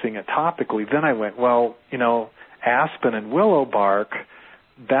of using it topically, then I went, well, aspen and willow bark,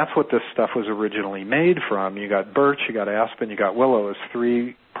 that's what this stuff was originally made from. You got birch, you got aspen, you got willow as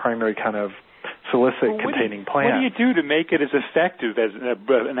three primary kind of salicylate-containing plants. What do you do to make it as effective as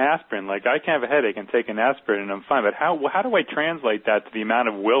an aspirin? Like, I can have a headache and take an aspirin and I'm fine, but how do I translate that to the amount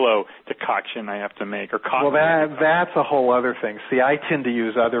of willow decoction I have to make? Or cotton? Well, that's a whole other thing. See, I tend to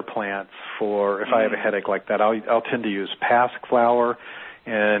use other plants for, if I have a headache like that, I'll tend to use pasque flower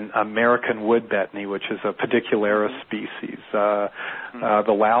and American wood betony, which is a pedicularis species. The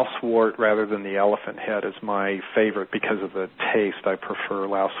lousewort rather than the elephant head is my favorite because of the taste. I prefer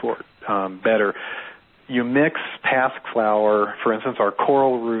lousewort better. You mix pasque flower, for instance, our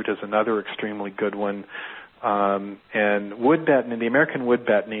coral root is another extremely good one. And wood betony, the American wood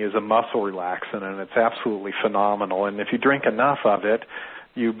betony is a muscle relaxant, and it's absolutely phenomenal. And if you drink enough of it,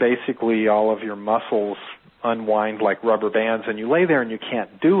 you basically, all of your muscles unwind like rubber bands, and you lay there and you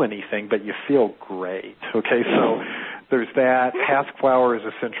can't do anything, but you feel great. Okay, so there's that. Pasque flower is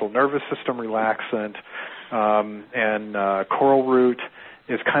a central nervous system relaxant, and coral root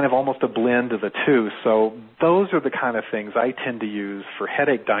is kind of almost a blend of the two. So those are the kind of things I tend to use for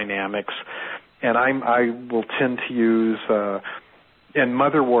headache dynamics, and I will tend to use, and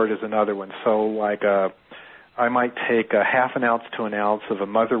motherwort is another one. So like I might take a half an ounce to an ounce of a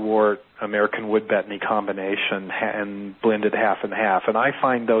motherwort American wood betony combination and blend it half and half, and I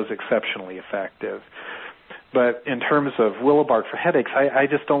find those exceptionally effective. But in terms of willow bark for headaches, I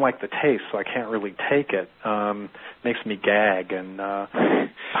just don't like the taste, so I can't really take it. Makes me gag. And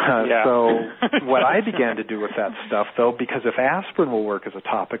so what I began to do with that stuff, though, because if aspirin will work as a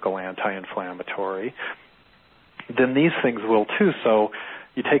topical anti-inflammatory, then these things will too. So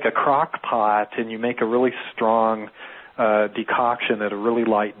you take a crock pot and you make a really strong decoction at a really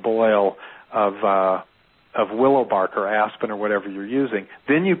light boil of willow bark or aspen or whatever you're using.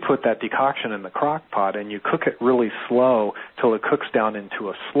 Then you put that decoction in the crock pot and you cook it really slow till it cooks down into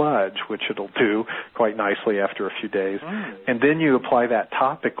a sludge, which it'll do quite nicely after a few days. And then you apply that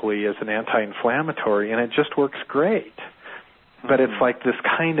topically as an anti-inflammatory, and it just works great. But it's like this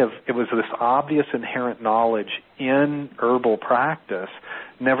it was this obvious inherent knowledge in herbal practice.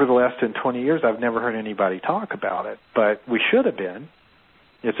 Nevertheless, in 20 years, I've never heard anybody talk about it, but we should have been.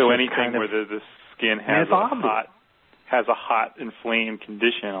 It's so anything where the skin has a hot, inflamed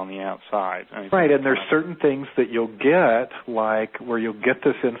condition on the outside. Right, and there's certain things that you'll get, like where you'll get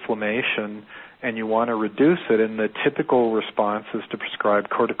this inflammation and you want to reduce it, and the typical response is to prescribe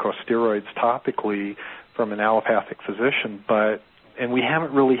corticosteroids topically from an allopathic physician, and we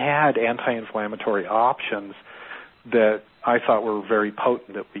haven't really had anti-inflammatory options that I thought were very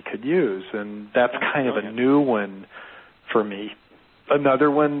potent that we could use, and that's kind of a new one for me. Another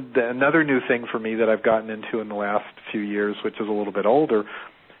new thing for me that I've gotten into in the last few years, which is a little bit older,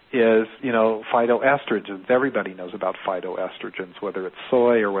 is, phytoestrogens. Everybody knows about phytoestrogens, whether it's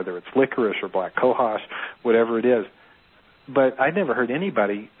soy or whether it's licorice or black cohosh, whatever it is. But I never heard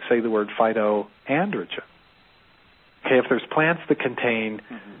anybody say the word phytoandrogen. Okay, if there's plants that contain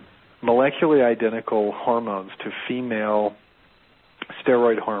molecularly identical hormones to female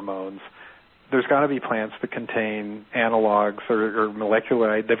steroid hormones, there's got to be plants that contain analogs or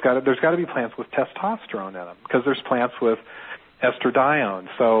molecular. There's got to be plants with testosterone in them, because there's plants with estradiol,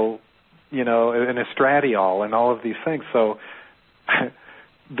 so and estradiol and all of these things. So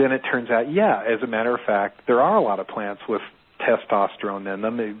then it turns out, as a matter of fact, there are a lot of plants with testosterone in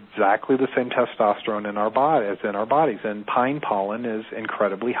them, exactly the same testosterone in our body as in our bodies, and pine pollen is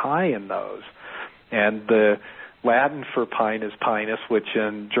incredibly high in those. And the Latin for pine is pinus, which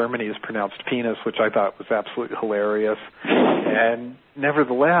in Germany is pronounced penis, which I thought was absolutely hilarious. And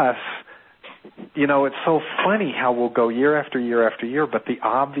nevertheless, it's so funny how we'll go year after year after year, but the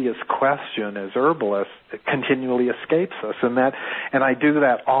obvious question as herbalists continually escapes us, and I do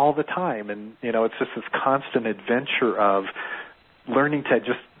that all the time. And it's just this constant adventure of learning to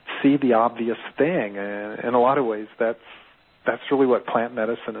just see the obvious thing. And in a lot of ways, that's really what plant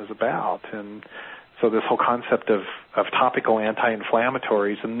medicine is about. And so this whole concept of topical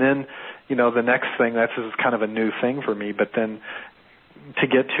anti-inflammatories, and then the next thing, this is kind of a new thing for me, but then to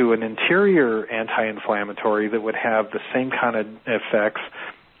get to an interior anti-inflammatory that would have the same kind of effects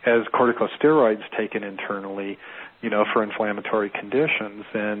as corticosteroids taken internally, for inflammatory conditions.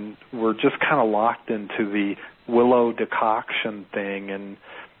 And we're just kind of locked into the willow decoction thing, and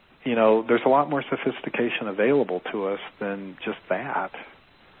there's a lot more sophistication available to us than just that.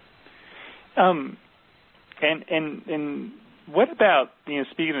 And what about,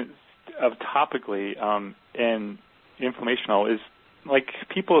 speaking of topically and informational, is like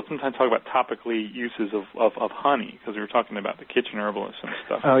people sometimes talk about topically uses of honey, because we were talking about the kitchen herbalists and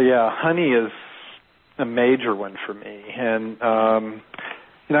stuff. Oh, yeah. Honey is a major one for me. And,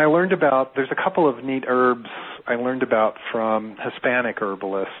 I learned about, there's a couple of neat herbs I learned about from Hispanic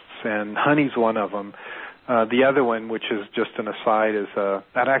herbalists, and honey's one of them. The other one, which is just an aside, is I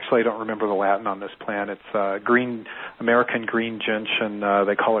don't remember the Latin on this plant. It's American green gentian.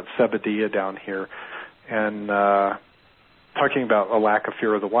 They call it Sebadilla down here. And talking about a lack of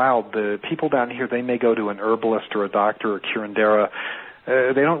fear of the wild, the people down here, they may go to an herbalist or a doctor or curandera.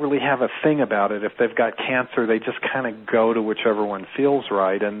 They don't really have a thing about it. If they've got cancer, they just kind of go to whichever one feels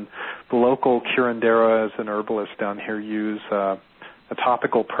right. And the local curanderas and herbalists down here use a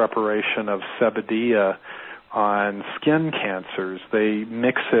topical preparation of Sebadilla on skin cancers. They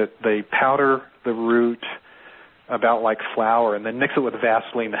mix it, they powder the root about like flour, and then mix it with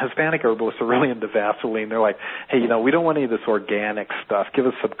Vaseline. The Hispanic herbalists are really into Vaseline. They're like, hey, we don't want any of this organic stuff. Give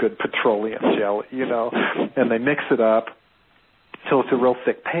us some good petroleum jelly, And they mix it up till it's a real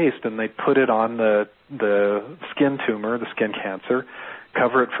thick paste, and they put it on the skin tumor, the skin cancer,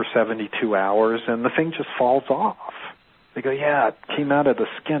 cover it for 72 hours, and the thing just falls off. They go, it came out of the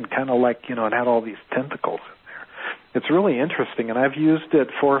skin, kind of like, it had all these tentacles in there. It's really interesting, and I've used it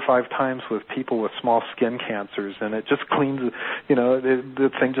 4 or 5 times with people with small skin cancers, and it just cleans,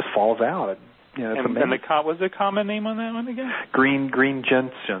 the thing just falls out. It's amazing. And what's the common name on that one again? Green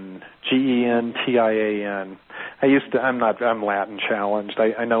gentian, Gentian. I'm Latin challenged.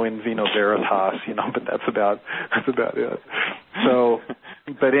 I know in vino veritas, but that's about it. So,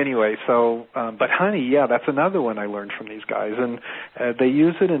 but anyway, but honey, that's another one I learned from these guys, and they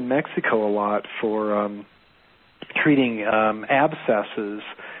use it in Mexico a lot for treating abscesses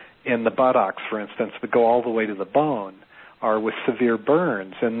in the buttocks, for instance, that go all the way to the bone, or with severe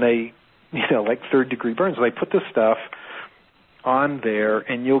burns, and they, like 3rd-degree burns. They put this stuff on there,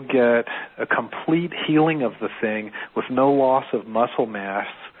 and you'll get a complete healing of the thing with no loss of muscle mass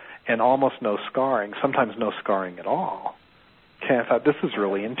and almost no scarring, sometimes no scarring at all. Okay, I thought this is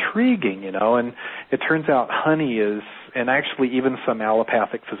really intriguing, and it turns out honey is, and actually even some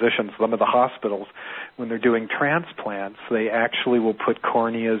allopathic physicians, some of the hospitals, when they're doing transplants, they actually will put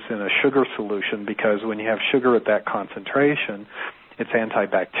corneas in a sugar solution, because when you have sugar at that concentration, it's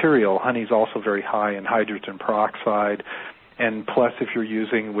antibacterial. Honey's also very high in hydrogen peroxide, and plus if you're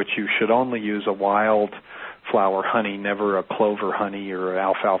using, which you should only use, a wild flower honey, never a clover honey or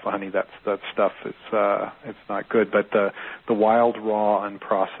alfalfa honey. That stuff is it's not good. But the wild, raw,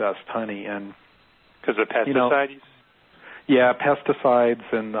 unprocessed honey, and because of pesticides.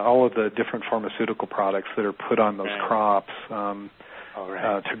 Pesticides and all of the different pharmaceutical products that are put on those crops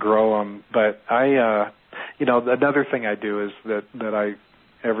to grow them. But I, another thing I do is that I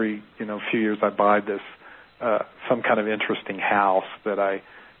every few years I buy this some kind of interesting house that I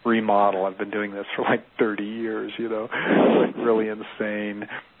remodel. I've been doing this for like 30 years, like really insane.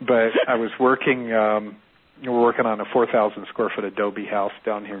 But I was working, we're working on a 4,000 square foot adobe house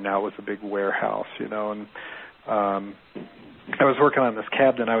down here now with a big warehouse, and I was working on this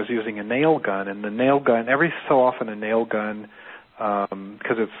cabinet. I was using a nail gun, and the nail gun, every so often a nail gun,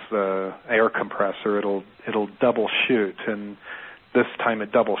 because it's air compressor, it'll double shoot, and this time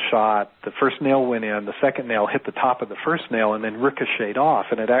it double shot. The first nail went in, the second nail hit the top of the first nail and then ricocheted off,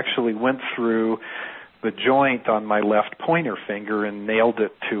 and it actually went through the joint on my left pointer finger and nailed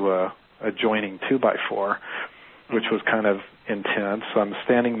it to a joining 2x4, which was kind of intense. So I'm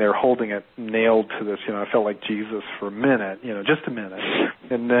standing there holding it nailed to this, I felt like Jesus for a minute, just a minute.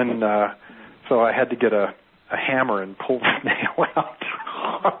 And then, so I had to get a hammer and pull the nail out.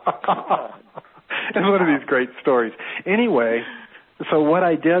 It's one of these great stories. Anyway, so what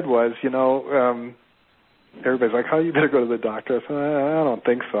I did was, everybody's like, you better go to the doctor. I said, I don't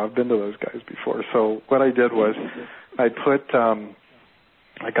think so. I've been to those guys before. So what I did was I got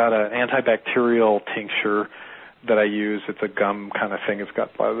an antibacterial tincture that I use. It's a gum kind of thing. It's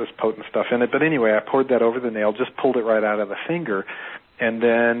got a lot of this potent stuff in it. But anyway, I poured that over the nail, just pulled it right out of the finger, and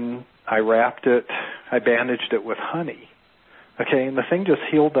then I bandaged it with honey. Okay, and the thing just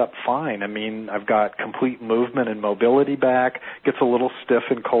healed up fine. I mean, I've got complete movement and mobility back. Gets a little stiff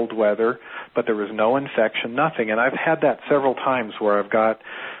in cold weather, but there was no infection, nothing. And I've had that several times where I've got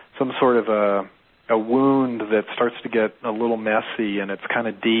some sort of a wound that starts to get a little messy and it's kind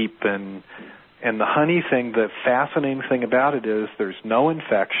of deep. And the honey thing, the fascinating thing about it is there's no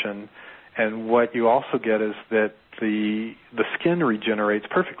infection, and what you also get is that the skin regenerates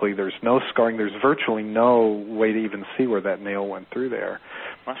perfectly. There's no scarring. There's virtually no way to even see where that nail went through there.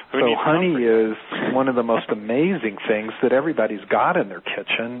 So honey is one of the most amazing things that everybody's got in their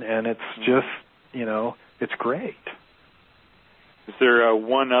kitchen, and it's just, it's great. Is there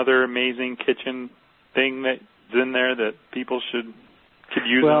one other amazing kitchen thing that's in there that people could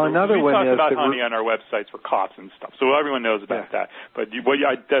use? Well, another one is... We talked about honey on our websites for coughs and stuff, so everyone knows about that. But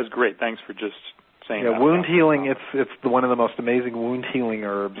that's great. Thanks for just saying that. Wound healing, it's one of the most amazing wound healing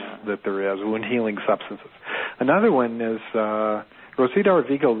herbs that there is, wound healing substances. Another one is Rosita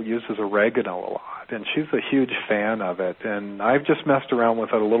Arvigo uses oregano a lot, and she's a huge fan of it. And I've just messed around with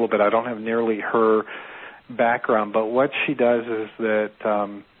it a little bit. I don't have nearly her background, but what she does is that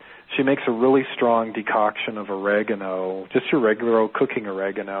she makes a really strong decoction of oregano, just your regular old cooking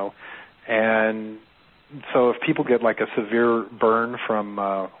oregano. And so if people get like a severe burn from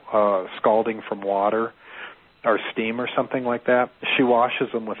scalding from water or steam or something like that, she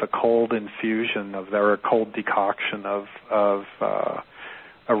washes them with a cold infusion or a cold decoction of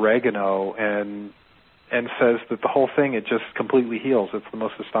oregano and says that the whole thing, it just completely heals. It's the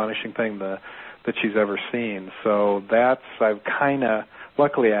most astonishing thing that she's ever seen. So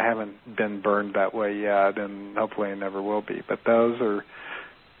luckily I haven't been burned that way yet, and hopefully I never will be. But those are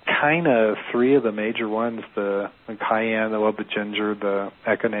kind of three of the major ones: the cayenne, the ginger, the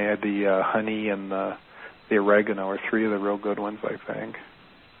echinacea, the honey, and the oregano are three of the real good ones, I think.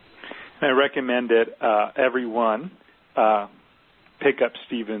 I recommend that everyone pick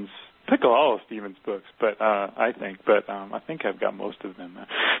all of Stephen's books, but I think I've got most of them.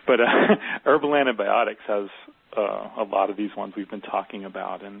 But Herbal Antibiotics has a lot of these ones we've been talking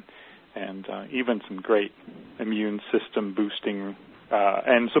about, and even some great immune system boosting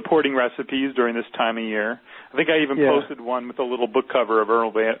and supporting recipes during this time of year. I think I even posted one with a little book cover of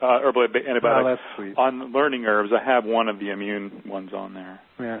herbal antibiotics on learning herbs. I have one of the immune ones on there.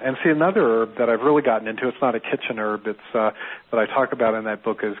 Yeah, and see, another herb that I've really gotten into, it's not a kitchen herb, it's that I talk about in that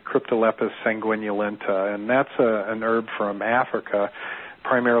book, is Cryptolepis sanguinolenta, and that's an herb from Africa,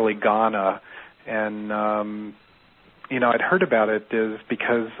 primarily Ghana. And, I'd heard about it is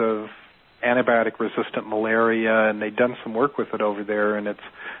because of antibiotic-resistant malaria, and they'd done some work with it over there, and it's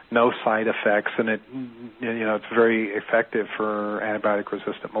no side effects, and it's very effective for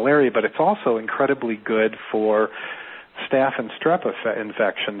antibiotic-resistant malaria, but it's also incredibly good for staph and strep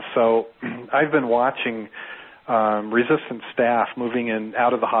infections. So I've been watching resistant staph moving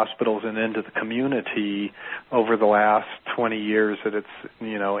out of the hospitals and into the community over the last 20 years at its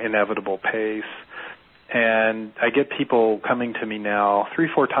inevitable pace. And I get people coming to me now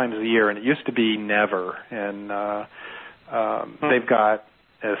 3-4 times a year, and it used to be never. And they've got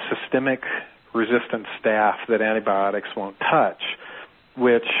a systemic resistant staph that antibiotics won't touch,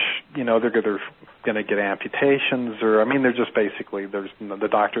 which, they're going to get amputations, they're just basically, the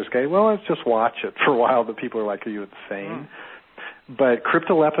doctors say, well, let's just watch it for a while. The people are like, are you insane? But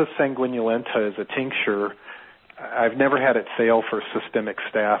Cryptolepis sanguinolenta is a tincture. I've never had it fail for systemic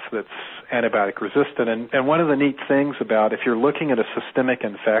staph that's antibiotic resistant. And one of the neat things about, if you're looking at a systemic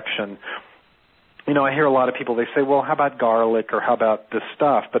infection, I hear a lot of people, they say, well, how about garlic or how about this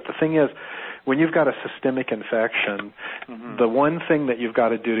stuff? But the thing is, when you've got a systemic infection, the one thing that you've got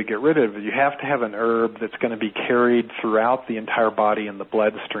to do to get rid of it, you have to have an herb that's going to be carried throughout the entire body in the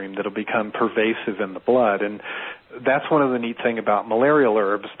bloodstream that'll become pervasive in the blood. And that's one of the neat thing about malarial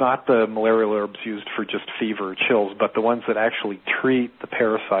herbs, not the malarial herbs used for just fever or chills, but the ones that actually treat the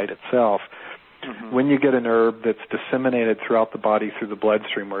parasite itself. Mm-hmm. When you get an herb that's disseminated throughout the body through the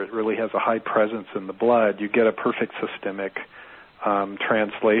bloodstream, where it really has a high presence in the blood, you get a perfect systemic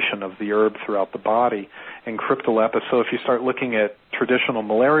translation of the herb throughout the body. And cryptolepis, so if you start looking at traditional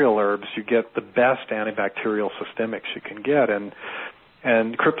malarial herbs, you get the best antibacterial systemics you can get. And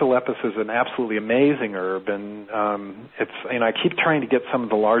cryptolepis is an absolutely amazing herb, and it's, you know, I keep trying to get some of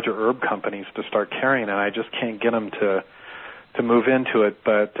the larger herb companies to start carrying it. I just can't get them to move into it.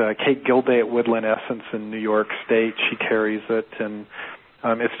 But Kate Gilday at Woodland Essence in New York State, she carries it, and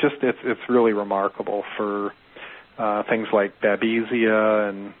it's really remarkable for things like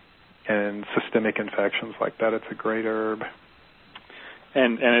babesia and systemic infections like that. It's a great herb.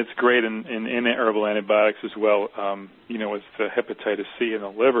 And it's great in herbal antibiotics as well. You know, with the hepatitis C in the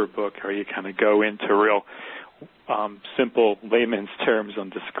liver book, where you kind of go into real simple layman's terms on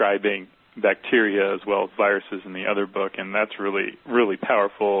describing bacteria as well as viruses in the other book, and that's really, really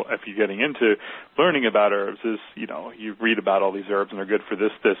powerful if you're getting into learning about herbs. Is, you know, you read about all these herbs and they're good for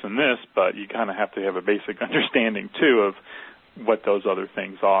this, this, and this, but you kind of have to have a basic understanding too of what those other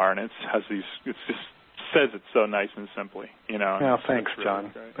things are, and it just says it so nice and simply, you know. Yeah, thanks, really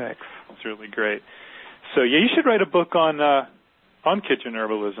John. Great. Thanks. It's really great. So yeah, you should write a book on kitchen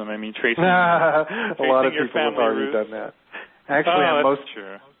herbalism. I mean, tracing a lot of your people have already roots. done that. Actually, I'm most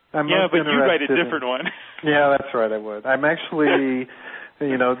but you write a different one. Yeah, that's right, I would. I'm actually,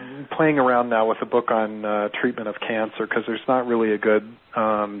 you know, playing around now with a book on treatment of cancer, because there's not really a good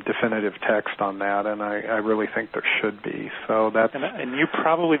definitive text on that, and I really think there should be. So that's and you're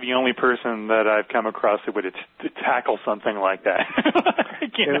probably the only person that I've come across that would tackle something like that.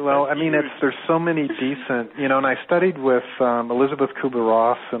 Well, I mean, there's so many decent, you know, and I studied with Elizabeth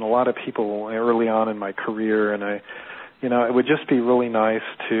Kubler-Ross and a lot of people early on in my career, and you know, it would just be really nice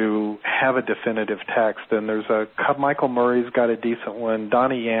to have a definitive text. And there's Michael Murray's got a decent one.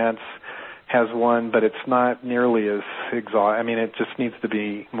 Donnie Yance has one, but it's not nearly as exhaustive. I mean, it just needs to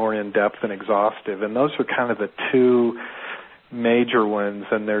be more in-depth and exhaustive. And those are kind of the two major ones.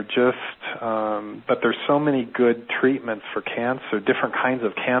 And they're just, but there's so many good treatments for cancer, different kinds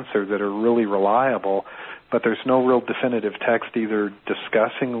of cancer that are really reliable. But there's no real definitive text either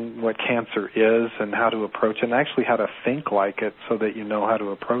discussing what cancer is and how to approach it, and actually how to think like it so that you know how to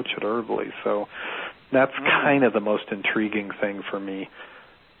approach it herbally. So that's kind of the most intriguing thing for me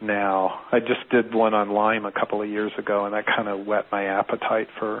now. I just did one on Lyme a couple of years ago, and that kind of whet my appetite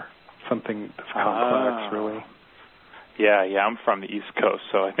for something that's complex, really. Yeah, I'm from the East Coast,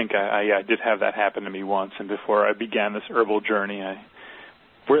 so I think I did have that happen to me once, and before I began this herbal journey,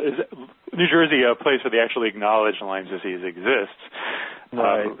 New Jersey, a place where they actually acknowledge Lyme disease exists.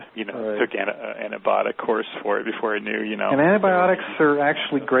 Right. Took an antibiotic course for it before I knew, you know. And antibiotics are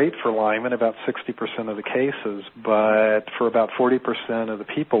actually great for Lyme in about 60% of the cases, but for about 40% of the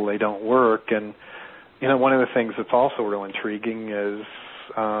people, they don't work. And, you know, one of the things that's also real intriguing is,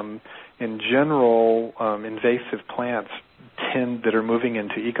 in general, invasive plants that are moving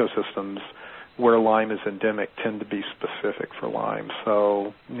into ecosystems where Lyme is endemic tend to be specific for Lyme.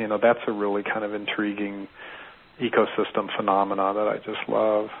 So, you know, that's a really kind of intriguing ecosystem phenomena that I just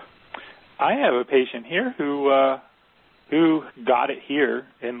love. I have a patient here who got it here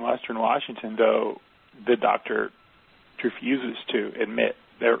in Western Washington, though the doctor refuses to admit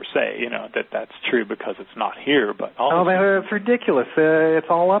or say, you know, that's true because it's not here. But it's ridiculous. It's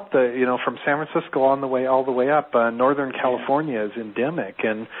all up from San Francisco all the way up. Northern California is endemic,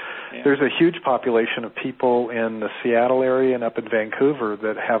 and there's a huge population of people in the Seattle area and up in Vancouver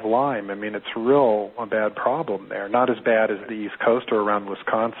that have Lyme. I mean, it's a bad problem there. Not as bad as the East Coast or around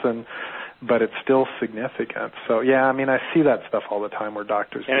Wisconsin, but it's still significant. So, yeah, I mean, I see that stuff all the time where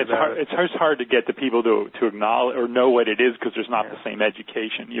doctors do that. It's hard to get the people to acknowledge or know what it is because there's not the same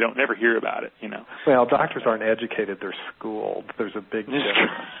education. You don't never hear about it, you know. Well, doctors aren't educated. They're schooled. There's a big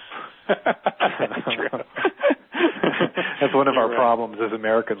difference. True. That's one of our problems as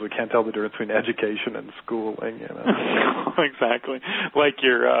Americans. We can't tell the difference between education and schooling, you know. Exactly. Like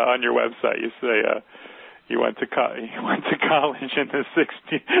on your website, you say... You went to college in the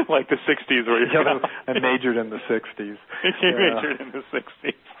 60s, like the 60s, where I majored in the 60s. You majored in the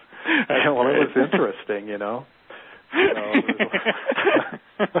 60s. Well, it was interesting, you know.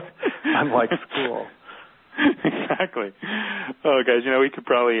 Unlike school. Exactly. Oh, guys, you know, we could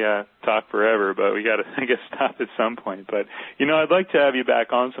probably talk forever, but we got to, I guess, stop at some point. But, you know, I'd like to have you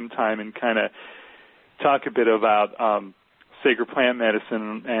back on sometime and kind of talk a bit about sacred plant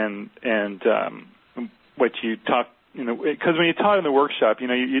medicine and what you talked, you know, because when you taught in the workshop, you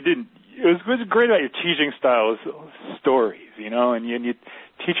know, you didn't, what's great about your teaching style is stories, and you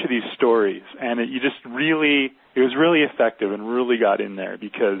teach her these stories, and it was really effective and really got in there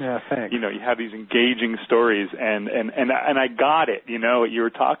because, you have these engaging stories, and I got it, what you were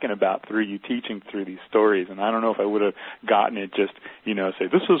talking about through you teaching through these stories, and I don't know if I would have gotten it just, say,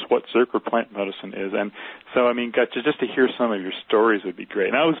 this is what sacred plant medicine is, and so, just to hear some of your stories would be great.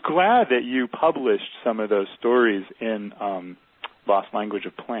 And I was glad that you published some of those stories in Lost Language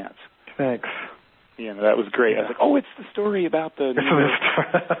of Plants. Thanks. That was great. I was like, it's the story about the...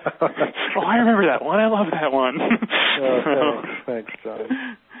 I remember that one. I love that one. Thanks,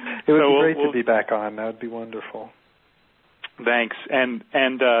 John. It would be great to be back on. That would be wonderful. Thanks. And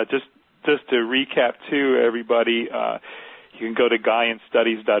just to recap, too, everybody, you can go to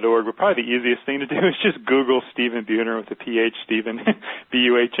GaianStudies.org, but probably the easiest thing to do is just Google Stephen Buhner with a PH, Stephen,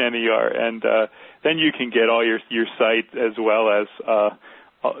 Buhner, and then you can get all your site as well as...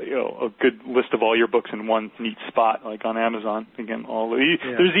 a good list of all your books in one neat spot, like on Amazon. Again,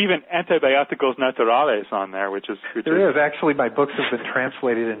 there's even Antibioticos Naturales on there, which is actually. My books have been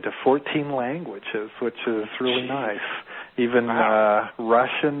translated into 14 languages, which is really nice. Even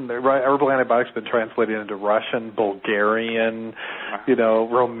Russian, herbal antibiotics have been translated into Russian, Bulgarian,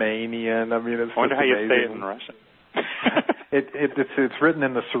 Romanian. It's I wonder how amazing. You say it in Russian. It's written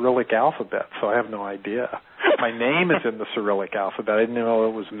in the Cyrillic alphabet, so I have no idea. My name is in the Cyrillic alphabet. I didn't know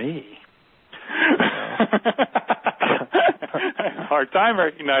it was me. Hard time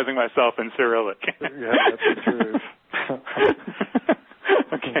recognizing myself in Cyrillic. Yeah, that's the truth.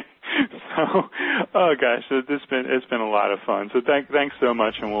 Okay. So, gosh, it's been a lot of fun. So thanks so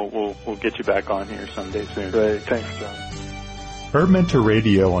much, and we'll get you back on here someday soon. Great, thanks, John. Herb Mentor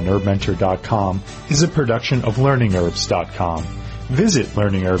Radio on HerbMentor.com is a production of LearningHerbs.com. Visit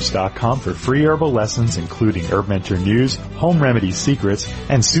LearningHerbs.com for free herbal lessons, including Herb Mentor news, home remedy secrets,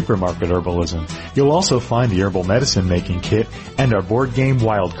 and supermarket herbalism. You'll also find the herbal medicine making kit and our board game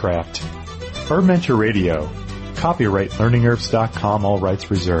Wildcraft. Herb Mentor Radio. Copyright LearningHerbs.com, all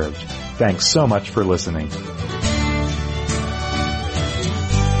rights reserved. Thanks so much for listening.